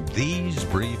following these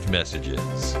brief messages.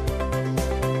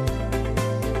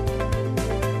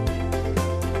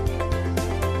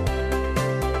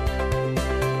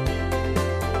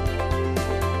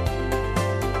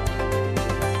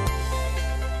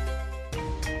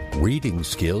 Reading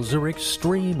skills are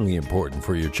extremely important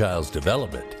for your child's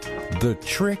development. The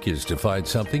trick is to find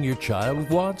something your child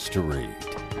wants to read.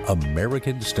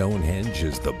 American Stonehenge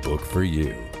is the book for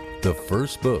you. The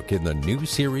first book in the new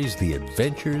series, The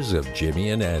Adventures of Jimmy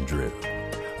and Andrew.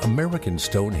 American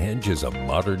Stonehenge is a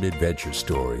modern adventure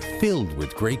story filled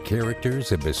with great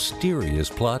characters and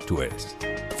mysterious plot twists.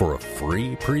 For a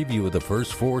free preview of the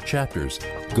first 4 chapters,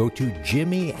 go to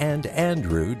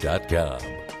jimmyandandrew.com.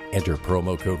 Enter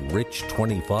promo code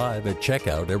RICH25 at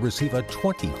checkout and receive a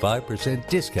 25%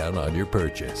 discount on your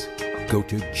purchase. Go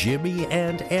to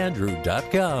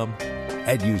jimmyandandrew.com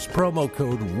and use promo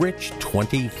code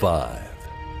RICH25.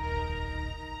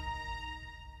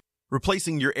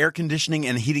 Replacing your air conditioning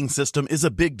and heating system is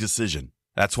a big decision.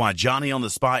 That's why Johnny on the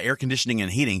Spot Air Conditioning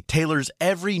and Heating tailors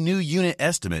every new unit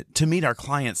estimate to meet our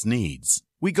clients' needs.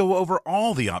 We go over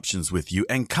all the options with you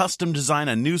and custom design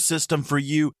a new system for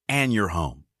you and your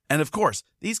home. And of course,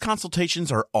 these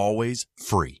consultations are always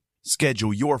free.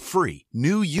 Schedule your free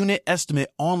new unit estimate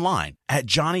online at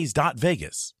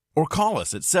johnny's.vegas or call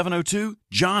us at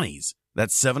 702-JOHNNYS.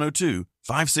 That's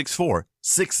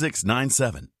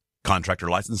 702-564-6697. Contractor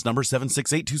license number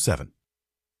 76827.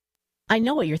 I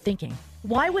know what you're thinking.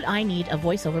 Why would I need a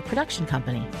voiceover production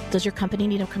company? Does your company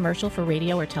need a commercial for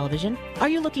radio or television? Are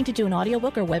you looking to do an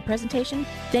audiobook or web presentation?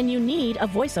 Then you need a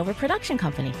voiceover production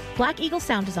company. Black Eagle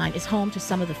Sound Design is home to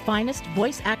some of the finest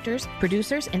voice actors,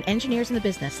 producers, and engineers in the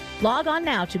business. Log on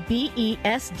now to besd.us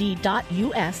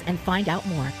and find out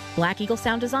more. Black Eagle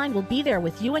Sound Design will be there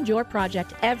with you and your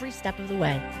project every step of the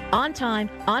way. On time,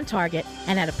 on target,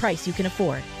 and at a price you can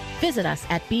afford. Visit us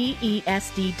at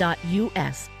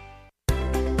besd.us.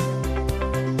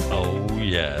 Oh,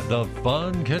 yeah, the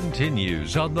fun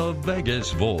continues on the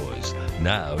Vegas Voice.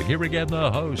 Now, here again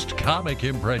the host, comic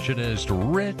impressionist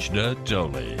Rich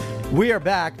Natoli. We are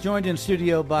back, joined in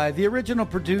studio by the original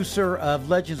producer of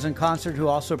Legends in Concert, who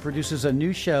also produces a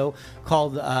new show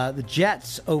called The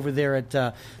Jets over there at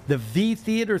the V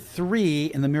Theater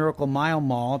 3 in the Miracle Mile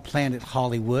Mall, Planet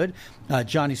Hollywood.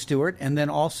 Johnny Stewart, and then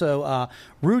also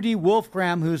Rudy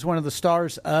Wolfgram, who's one of the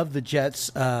stars of the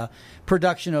Jets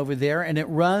production over there, and it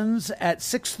runs at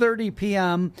 6:30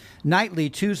 p.m. nightly,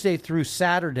 Tuesday through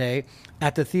Saturday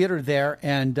at the theater there,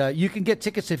 and you can get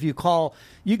tickets if you call.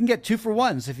 You can get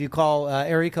 2-for-1s if you call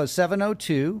area code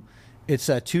 702. It's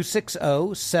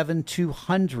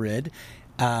 260-7200.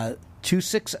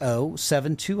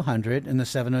 260-7200 in the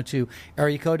 702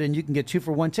 area code, and you can get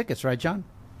 2-for-1 tickets, right, John?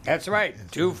 That's right.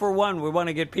 2-for-1. We want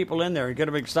to get people in there and get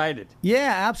them excited.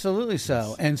 Yeah, absolutely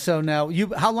so. And so now,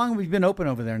 how long have you been open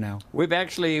over there now? We've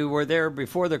actually were there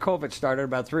before the COVID started,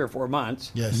 about 3 or 4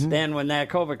 months. Yes. Mm-hmm. Then when that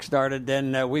COVID started,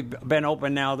 then we've been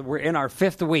open now. We're in our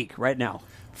 5th week right now.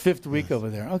 5th week over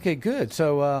there. Okay, good.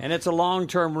 So and it's a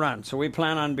long-term run, so we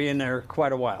plan on being there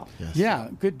quite a while. Yes. Yeah,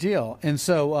 good deal. And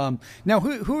so now,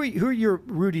 who are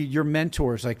your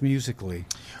mentors, like musically?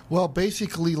 Well,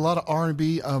 basically a lot of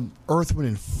R&B, Earth, Wind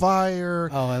and Fire.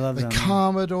 Oh, I love the them.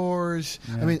 Commodores.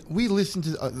 Yeah. I mean, we listened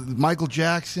to Michael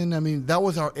Jackson. I mean, that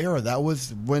was our era. That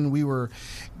was when we were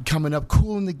coming up.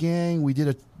 Kool and the Gang. We did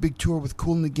a big tour with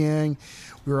Kool and the Gang.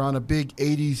 We were on a big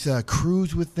 80s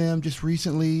cruise with them just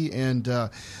recently, and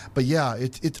but yeah,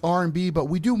 it's R&B, but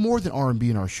we do more than R&B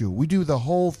in our show. We do the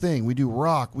whole thing. We do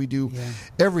rock. We do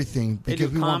everything. They do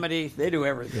comedy. They do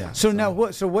everything. Yeah. So now,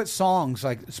 what songs,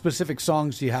 like specific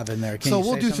songs, do you have in there? Can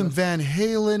we'll do some Van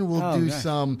Halen. We'll do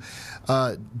some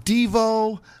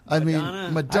Devo.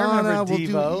 Madonna. We'll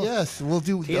Devo. We'll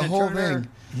do Tina the whole Turner. thing.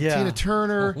 Yeah. Tina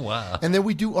Turner. Wow. And then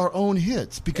we do our own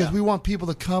hits because we want people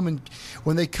to come, and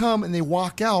when they come and they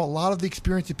walk out, a lot of the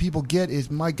experience that people get is,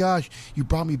 my gosh, you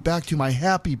brought me back to my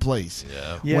happy place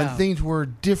when things were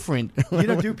different.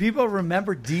 Do people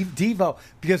remember Devo?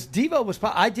 Because Devo was,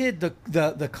 I did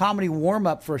the comedy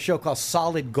warm-up for a show called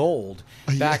Solid Gold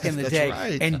back in the day.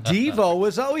 Right. And Devo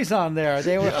was always on there.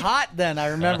 They were hot then, I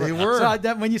remember. They were. So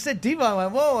when you said Devo, I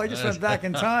went, whoa, I just went back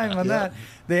in time on that.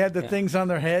 They had the things on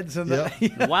their heads. And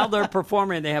while they're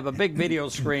performing, they have a big video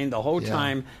screen the whole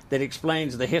time that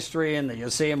explains the history, and you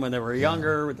see them when they were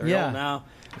younger, they're old now.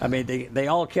 I mean, they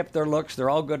all kept their looks. They're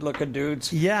all good-looking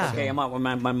dudes. Yeah. Okay, I'm out with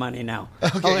my money now.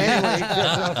 Okay.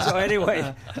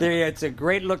 Anyway, it's a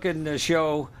great-looking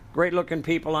show. Great-looking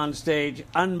people on stage,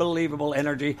 unbelievable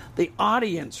energy. The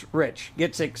audience, Rich,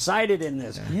 gets excited in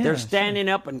this. Yeah, they're standing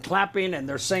up and clapping, and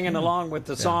they're singing along with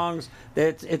the songs.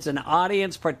 It's an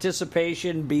audience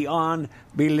participation beyond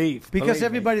belief. Because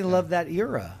everybody loved that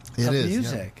era of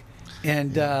music.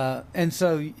 And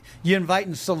so you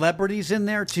inviting celebrities in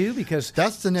there too, because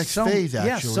that's the next phase.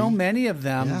 Actually, so many of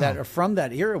them that are from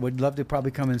that era would love to probably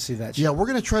come and see that show. Yeah, we're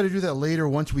going to try to do that later.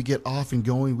 Once we get off and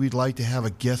going, we'd like to have a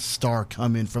guest star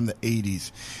come in from the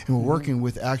 80s, and we're working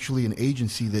with actually an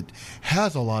agency that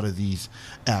has a lot of these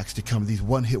acts to come, these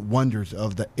one-hit wonders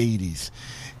of the 80s,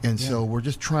 and so we're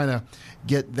just trying to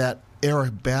get that era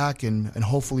back and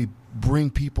hopefully bring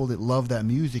people that love that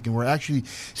music. And we're actually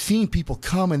seeing people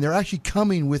come, and they're actually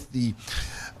coming with the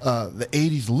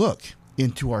 80s look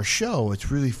into our show.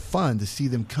 It's really fun to see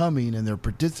them coming, and they're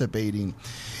participating.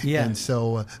 Yeah. And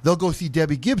so they'll go see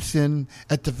Debbie Gibson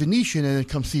at the Venetian and then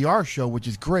come see our show, which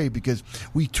is great because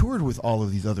we toured with all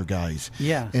of these other guys.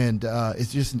 Yeah. And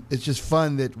it's just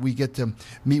fun that we get to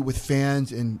meet with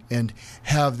fans and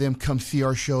have them come see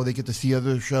our show. They get to see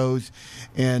other shows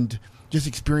and just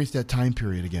experience that time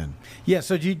period again. Yeah,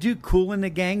 so do you do Kool and the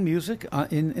Gang music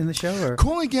in the show? Or?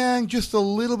 Kool and Gang, just a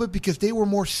little bit, because they were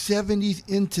more 70s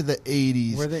into the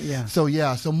 80s. Were they? Yeah.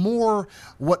 So more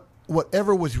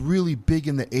whatever was really big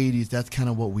in the 80s, that's kind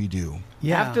of what we do.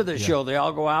 Yeah. After the show, they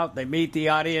all go out, they meet the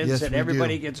audience, and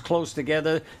everybody gets close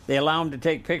together. They allow them to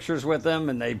take pictures with them,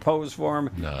 and they pose for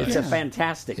them. Nice. It's a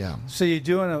fantastic. Yeah. So you're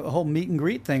doing a whole meet and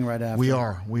greet thing right after? We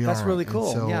are. That's really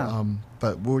cool. And so, yeah.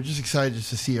 But we're just excited just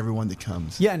to see everyone that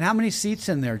comes. Yeah, and how many seats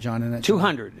in there, John? In that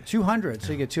 200. 200.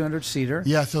 So you get 200 seater.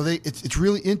 Yeah, so it's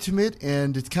really intimate,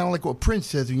 and it's kind of like what Prince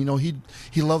says. You know, he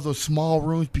loved those small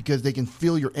rooms because they can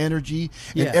feel your energy,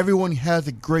 and everyone has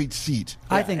a great seat.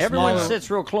 Yeah. I think everyone sits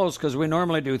real close because we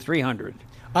normally do 300.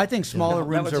 I think smaller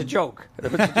rooms that was are a joke.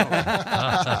 That was a joke.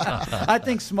 I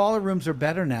think smaller rooms are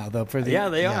better now, though. For the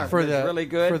they are. For it's really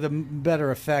good. For the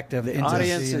better effect of the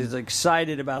audience is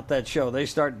excited about that show. They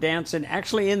start dancing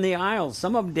actually in the aisles.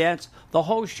 Some of them dance the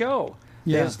whole show.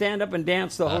 They stand up and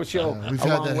dance the whole show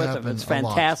along with them. It's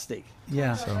fantastic.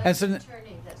 Yeah. And so that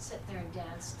sit there and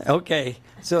dance. Okay,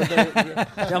 so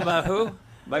talking about who?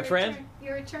 My friend?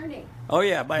 Your attorney. Oh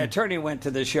yeah, my attorney went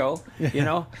to the show, you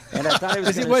know, and I thought he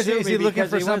was Is going to sue he me looking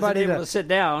because for he somebody wasn't able to sit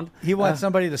down. He wants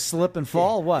somebody to slip and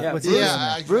fall. What? Yeah, What's he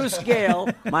doing? Bruce Gale,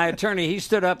 my attorney, he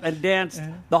stood up and danced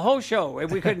the whole show,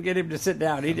 and we couldn't get him to sit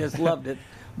down. He just loved it.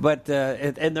 But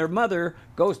and their mother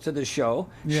goes to the show.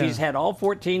 Yeah. She's had all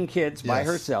 14 kids by Yes.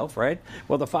 herself, right?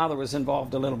 Well, the father was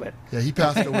involved a little bit. Yeah, he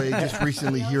passed away just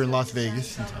recently here in Las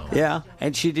Vegas. Yeah,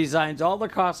 and she designs all the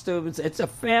costumes. It's a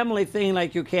family thing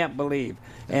like you can't believe.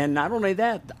 And not only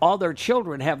that, all their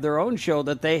children have their own show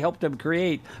that they helped them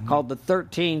create called the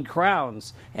 13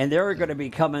 Crowns. And they're going to be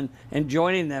coming and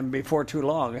joining them before too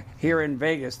long here in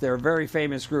Vegas. They're a very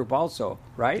famous group also,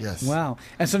 right? Yes. Wow.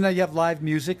 And so now you have live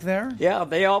music there? Yeah,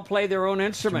 they all play their own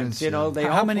instruments. You know, they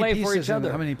How all many play pieces for each in-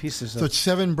 other. How many pieces? So it's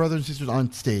 7 brothers and sisters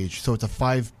on stage. So it's a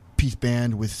 5-piece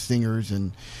band with singers,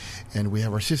 and we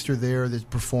have our sister there that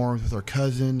performs with our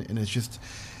cousin, and it's just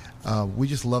we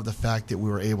just love the fact that we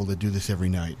were able to do this every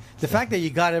night. The fact that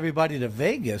you got everybody to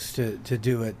Vegas to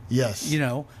do it. Yes. You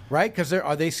know, right? Because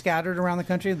are they scattered around the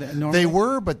country? Normally? They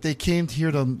were, but they came here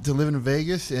to live in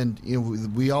Vegas, and you know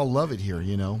we all love it here.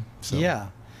 You know. So. Yeah.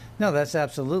 No, that's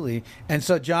absolutely. And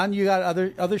so, John, you got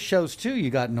other shows too.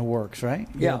 You got in the works, right?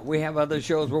 Yeah, we have other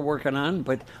shows we're working on,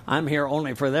 but I'm here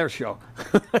only for their show.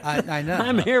 I know.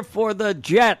 I'm here for the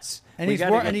Jets. And We he's,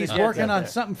 gotta get the he's Jets working out on there.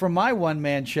 something for my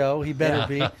one-man show. He better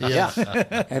be. Yeah.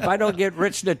 If I don't get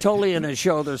Rich Natoli in a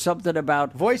show, there's something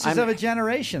about Voices of a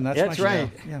Generation. That's my right.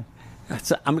 show. Yeah.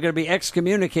 I'm going to be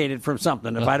excommunicated from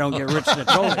something if I don't get Rich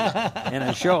Natoli in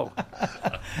a show.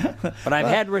 But I've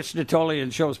had Rich Natoli in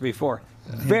shows before.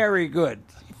 Very good.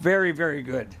 Very, very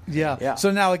good. Yeah.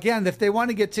 So now, again, if they want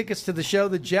to get tickets to the show,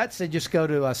 the Jets, they just go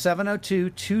to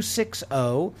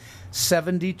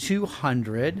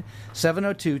 702-260-7200,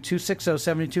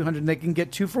 702-260-7200, and they can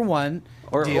get 2 for 1.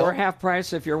 Or half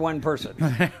price if you're one person.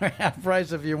 Half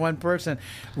price if you're one person.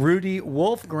 Rudy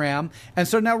Wolfgram. And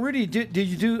so now, Rudy, did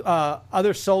you do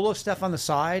other solo stuff on the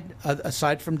side,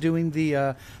 aside from doing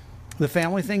the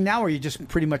family thing now, or are you just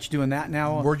pretty much doing that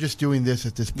now? We're just doing this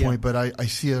at this point, but I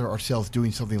see ourselves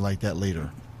doing something like that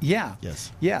later. Yeah.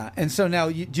 Yes. Yeah. And so now,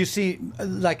 do you see,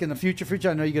 like in the future,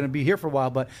 I know you're going to be here for a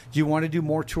while, but do you want to do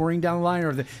more touring down the line,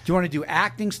 or do you want to do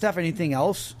acting stuff? Anything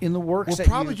else in the works? We're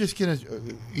probably just going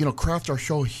to, craft our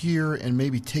show here and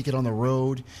maybe take it on the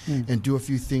road and do a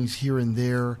few things here and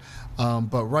there.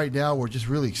 But right now, we're just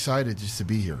really excited just to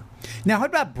be here. Now, how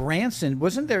about Branson?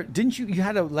 Wasn't there? Didn't you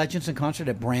had a Legends in concert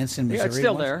at Branson, Missouri? Yeah, it's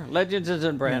still once? there. Legends is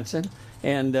in Branson. Yeah.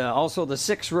 And also the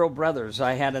 6 Real Brothers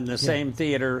I had in the same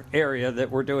theater area that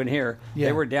we're doing here. Yeah.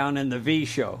 They were down in the V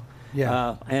show.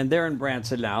 Yeah. And they're in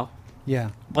Branson now.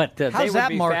 Yeah. But how's they would that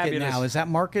be market fabulous. now? Is that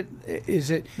market? Is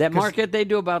it that market? They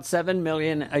do about $7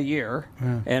 million a year,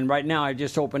 and right now I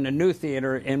just opened a new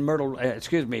theater in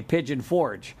Pigeon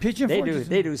Forge. Pigeon Forge.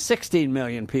 They do 16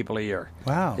 million people a year.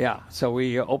 Wow. Yeah. So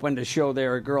we opened a show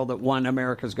there. A girl that won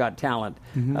America's Got Talent,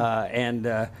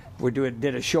 and we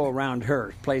did a show around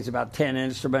her. Plays about 10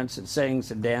 instruments and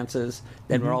sings and dances.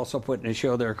 Then we're also putting a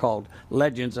show there called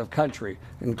Legends of Country,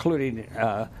 including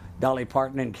Dolly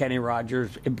Parton and Kenny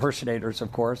Rogers, impersonators,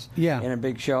 of course, in a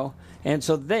big show. And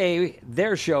so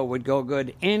their show would go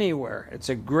good anywhere. It's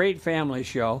a great family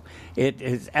show. It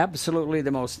is absolutely the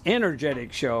most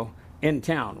energetic show in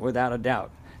town, without a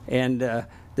doubt. And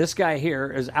this guy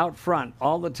here is out front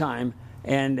all the time,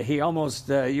 and he almost,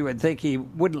 you would think he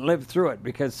wouldn't live through it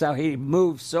because he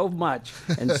moves so much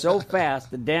and so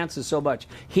fast and dances so much.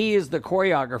 He is the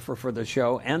choreographer for the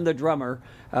show and the drummer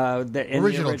in the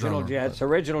original Jets.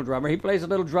 Original drummer. He plays a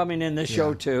little drumming in this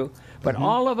show too. But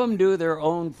all of them do their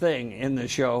own thing in the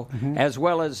show, as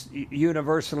well as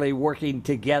universally working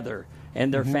together.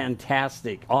 And they're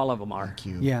fantastic. All of them are. Thank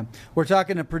you. Yeah. We're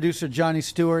talking to producer Johnny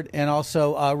Stewart and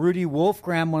also Rudy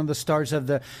Wolfgram, one of the stars of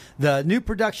the new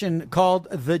production called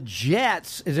The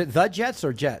Jets. Is it The Jets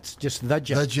or Jets? Just The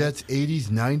Jets. The Jets 80s,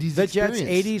 90s The experience.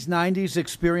 Jets 80s, 90s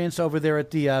experience over there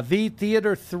at the V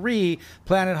Theater 3,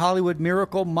 Planet Hollywood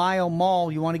Miracle Mile Mall.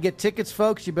 You want to get tickets,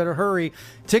 folks? You better hurry.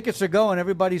 Tickets are going.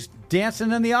 Everybody's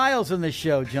dancing in the aisles in this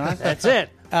show, John. That's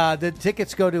it. The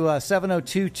tickets go to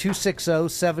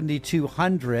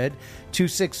 702-260-7200,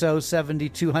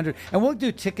 260-7200. And we'll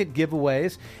do ticket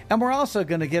giveaways. And we're also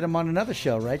going to get them on another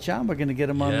show, right, John? We're going to get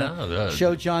them on the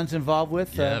show John's involved with.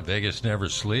 Vegas Never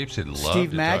Sleeps. He'd love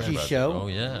Steve to talk Maggi about show. that. Oh,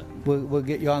 yeah. We'll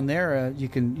get you on there. You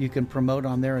can promote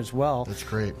on there as well. That's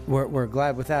great. We're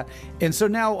glad with that. And so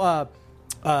now,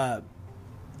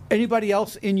 anybody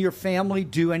else in your family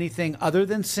do anything other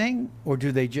than sing, or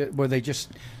were they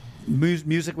just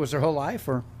music was their whole life,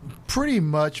 or? Pretty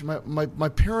much. My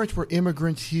parents were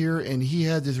immigrants here, and he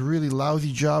had this really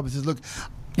lousy job. He says, look,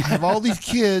 I have all these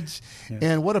kids,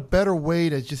 and what a better way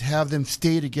to just have them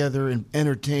stay together and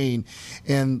entertain.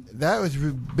 And that has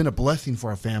been a blessing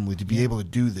for our family to be able to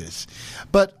do this.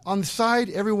 But on the side,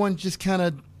 everyone just kind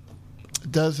of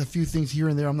does a few things here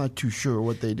and there. I'm not too sure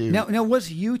what they do. Now,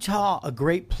 was Utah a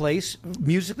great place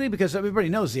musically? Because everybody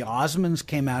knows the Osmonds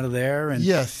came out of there. And,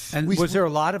 yes. And was there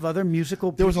a lot of other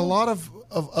musical people? There was a lot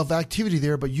of activity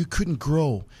there, but you couldn't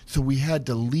grow. So we had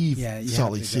to leave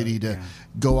Salt Lake City to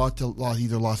go out to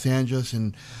either Los Angeles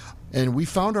and we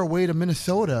found our way to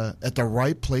Minnesota at the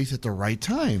right place at the right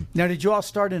time. Now, did you all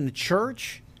start in a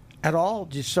church at all?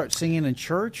 Did you start singing in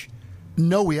church?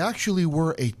 No, we actually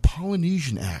were a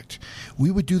Polynesian act.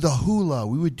 We would do the hula.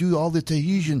 We would do all the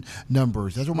Tahitian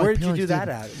numbers. That's what my parents did. Where did you do that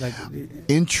at? Like,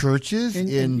 in churches,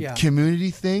 in community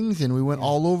things, and we went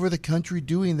all over the country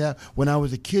doing that when I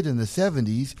was a kid in the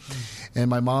 70s. And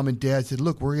my mom and dad said,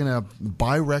 look, we're going to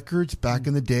buy records back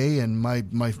in the day. And my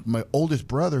oldest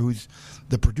brother, who's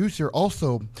the producer,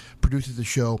 also produces the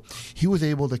show. He was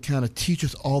able to kind of teach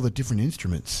us all the different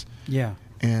instruments. Yeah.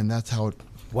 And that's how it...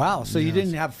 Wow, so you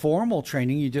didn't have formal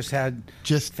training, you just had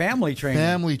family training.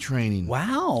 Family training.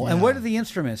 Wow. Yeah. And what are the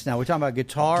instruments now? We're talking about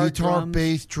guitar, drums?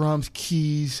 Bass, drums,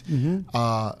 keys,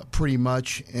 pretty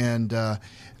much. And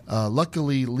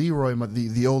luckily, Leroy,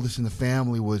 the oldest in the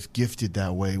family, was gifted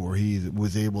that way, where he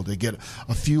was able to get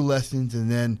a few lessons,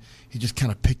 and then he just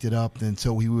kind of picked it up. And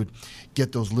so he would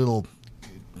get those little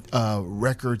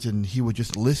records, and he would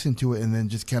just listen to it and then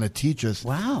just kind of teach us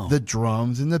the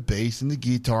drums and the bass and the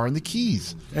guitar and the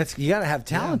keys. You got to have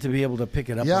talent to be able to pick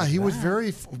it up. Yeah, like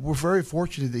we're very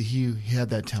fortunate that he had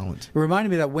that talent. It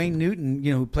reminded me that Wayne Newton,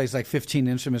 who plays like 15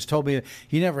 instruments, told me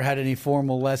he never had any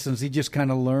formal lessons. He just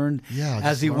kind of learned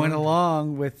as he went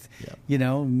along with,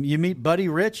 you meet Buddy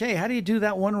Rich. Hey, how do you do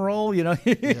that one roll? And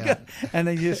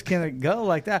then you just kind of go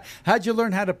like that. How'd you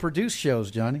learn how to produce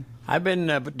shows, Johnny? I've been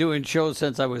doing shows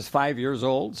since I was 5 years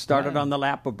old. Started on the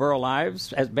lap of Burl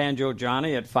Ives as Banjo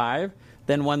Johnny at 5.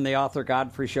 Then won the Arthur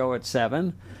Godfrey Show at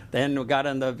 7. Then got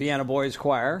in the Vienna Boys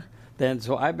Choir.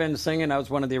 So I've been singing. I was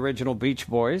one of the original Beach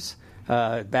Boys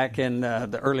back in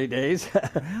the early days,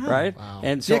 right? Wow.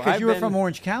 And so because you were from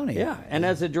Orange County. Yeah, and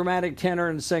as a dramatic tenor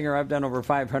and singer, I've done over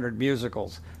 500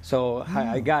 musicals. So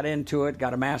I got into it,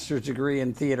 got a master's degree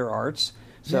in theater arts.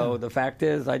 So the fact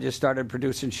is, I just started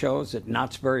producing shows at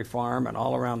Knott's Berry Farm and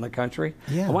all around the country.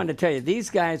 I wanted to tell you,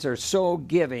 these guys are so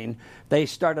giving. They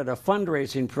started a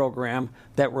fundraising program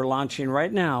that we're launching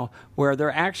right now where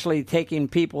they're actually taking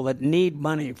people that need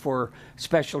money for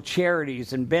special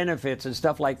charities and benefits and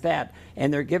stuff like that,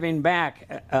 and they're giving back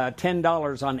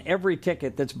 $10 on every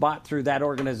ticket that's bought through that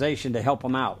organization to help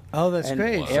them out. Oh, that's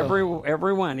great.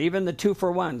 Everyone, even the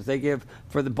 2-for-1s, they give,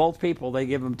 for both people, they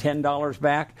give them $10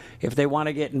 back if they want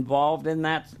to get involved in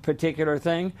that particular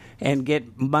thing and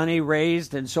get money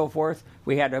raised and so forth.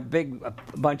 We had a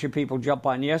bunch of people jump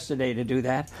on yesterday to do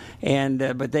that, and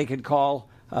but they could call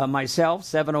myself,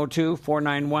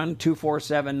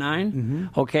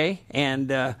 702-491-2479, okay?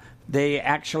 And they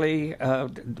actually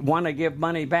want to give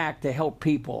money back to help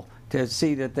people to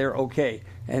see that they're okay.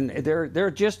 And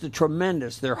they're just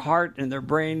tremendous. Their heart and their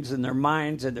brains and their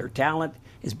minds and their talent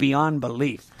is beyond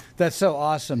belief. That's so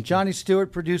awesome. Johnny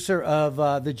Stewart, producer of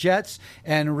The Jets,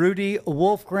 and Rudy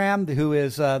Wolfgram, who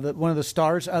is one of the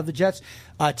stars of The Jets.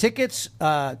 Tickets,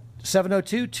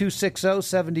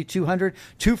 702-260-7200.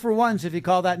 2-for-1s if you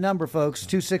call that number, folks.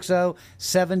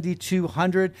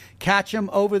 260-7200. Catch them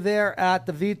over there at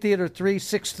the V Theater 3,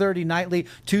 6:30 nightly,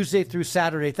 Tuesday through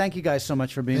Saturday. Thank you guys so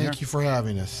much for being here. Thank you for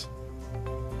having us.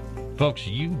 Folks,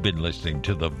 you've been listening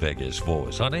to The Vegas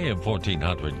Voice on AM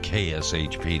 1400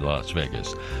 KSHP Las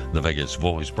Vegas. The Vegas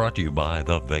Voice brought to you by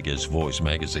The Vegas Voice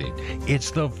magazine. It's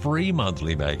the free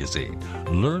monthly magazine.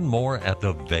 Learn more at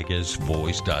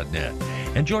thevegasvoice.net.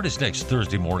 And join us next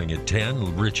Thursday morning at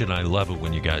 10. Rich and I love it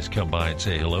when you guys come by and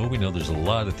say hello. We know there's a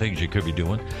lot of things you could be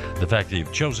doing. The fact that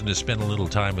you've chosen to spend a little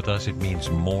time with us, it means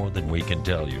more than we can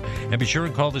tell you. And be sure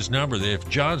and call this number. If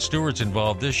Jon Stewart's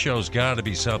involved, this show's got to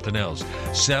be something else.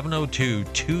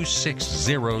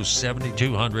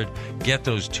 702-260-7200. Get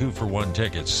those 2-for-1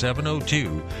 tickets.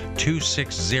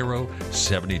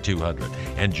 702-260-7200.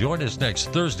 And join us next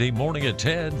Thursday morning at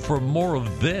 10 for more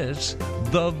of this,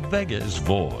 The Vegas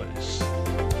Voice.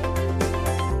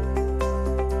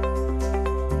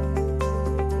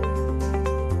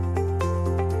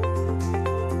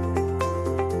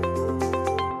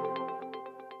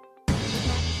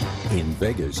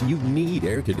 Vegas, you need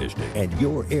air conditioning, and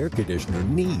your air conditioner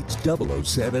needs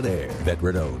 007 Air.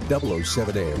 Veteran-owned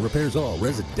 007 Air repairs all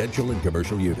residential and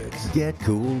commercial units. Get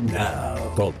cool now.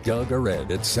 Call Doug or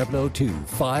Ed at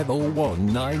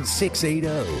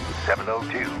 702-501-9680.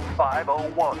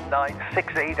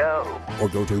 702-501-9680. Or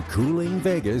go to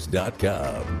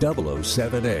coolingvegas.com.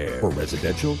 007 Air for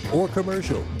residential or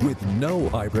commercial with no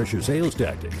high-pressure sales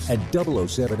tactics. And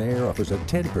 007 Air offers a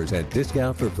 10%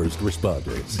 discount for first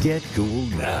responders. Get cool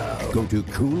now. Go to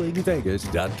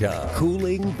coolingvegas.com.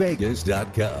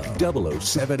 coolingvegas.com.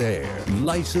 007 Air.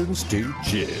 Licensed to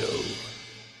chill.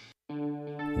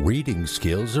 Reading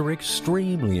skills are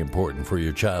extremely important for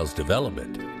your child's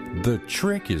development. The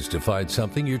trick is to find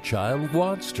something your child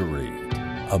wants to read.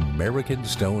 American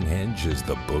Stonehenge is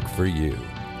the book for you.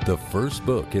 The first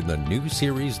book in the new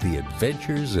series, The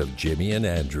Adventures of Jimmy and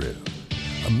Andrew.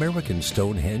 American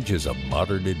Stonehenge is a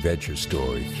modern adventure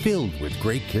story filled with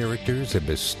great characters and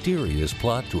mysterious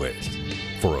plot twists.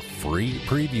 For a free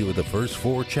preview of the first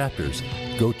 4 chapters,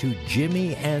 go to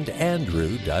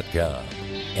jimmyandandrew.com.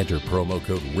 Enter promo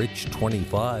code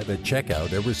RICH25 at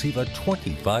checkout and receive a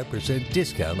 25%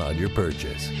 discount on your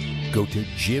purchase. Go to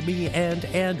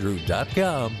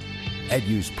jimmyandandrew.com and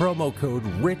use promo code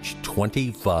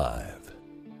RICH25.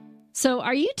 So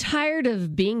are you tired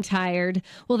of being tired?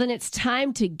 Well, then it's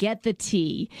time to get the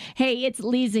tea. Hey, it's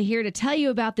Lisa here to tell you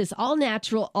about this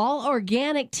all-natural,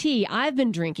 all-organic tea I've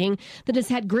been drinking that has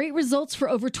had great results for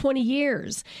over 20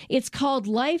 years. It's called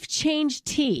Life Change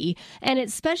Tea, and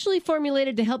it's specially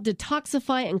formulated to help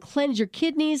detoxify and cleanse your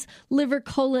kidneys, liver,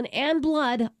 colon, and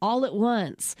blood all at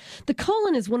once. The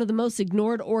colon is one of the most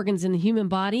ignored organs in the human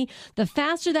body. The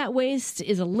faster that waste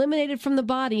is eliminated from the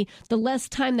body, the less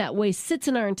time that waste sits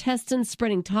in our intestines,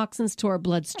 spreading toxins to our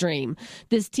bloodstream.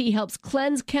 This tea helps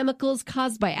cleanse chemicals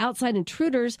caused by outside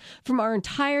intruders from our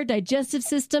entire digestive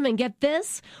system. And get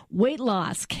this, weight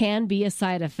loss can be a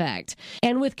side effect.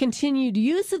 And with continued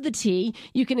use of the tea,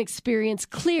 you can experience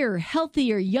clearer,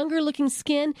 healthier, younger-looking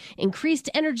skin, increased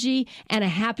energy, and a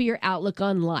happier outlook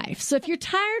on life. So if you're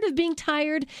tired of being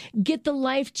tired, get the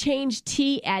Life Change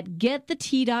Tea at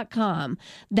getthetea.com.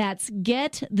 That's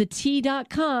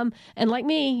getthetea.com. And like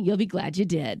me, you'll be glad you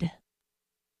did.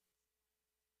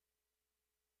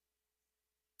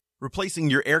 Replacing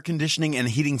your air conditioning and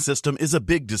heating system is a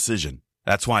big decision.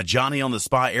 That's why Johnny on the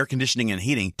Spot Air Conditioning and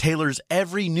Heating tailors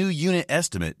every new unit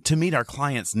estimate to meet our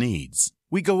clients' needs.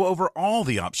 We go over all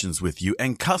the options with you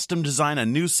and custom design a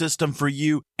new system for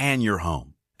you and your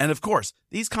home. And of course,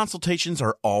 these consultations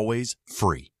are always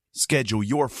free. Schedule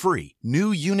your free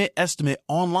new unit estimate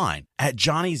online at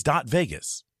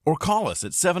johnny's.vegas or call us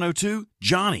at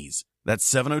 702-JOHNNYS. That's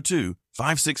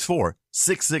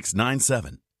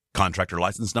 702-564-6697. Contractor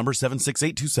license number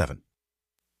 76827.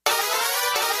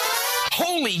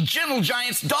 Holy Gentle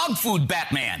Giants dog food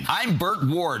Batman. I'm Burt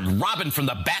Ward, Robin from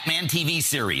the Batman TV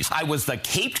series. I was the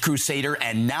Caped Crusader,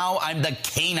 and now I'm the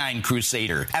Canine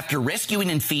Crusader. After rescuing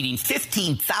and feeding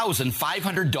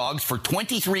 15,500 dogs for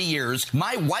 23 years,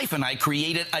 my wife and I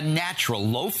created a natural,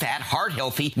 low-fat,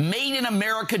 heart-healthy,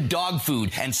 made-in-America dog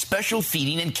food and special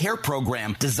feeding and care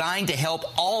program designed to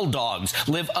help all dogs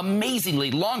live amazingly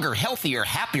longer, healthier,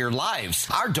 happier lives.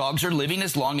 Our dogs are living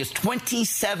as long as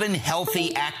 27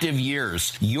 healthy, active years.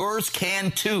 Yours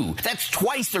can too. That's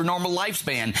twice their normal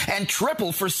lifespan and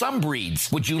triple for some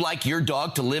breeds. Would you like your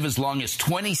dog to live as long as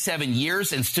 27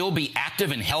 years and still be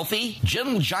active and healthy?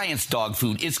 Gentle Giants dog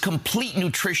food is complete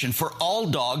nutrition for all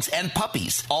dogs and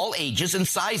puppies, all ages and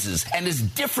sizes, and is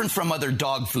different from other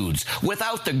dog foods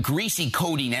without the greasy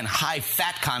coating and high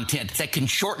fat content that can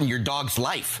shorten your dog's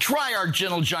life. Try our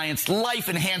Gentle Giants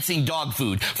life-enhancing dog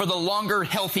food for the longer,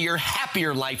 healthier,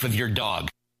 happier life of your dog.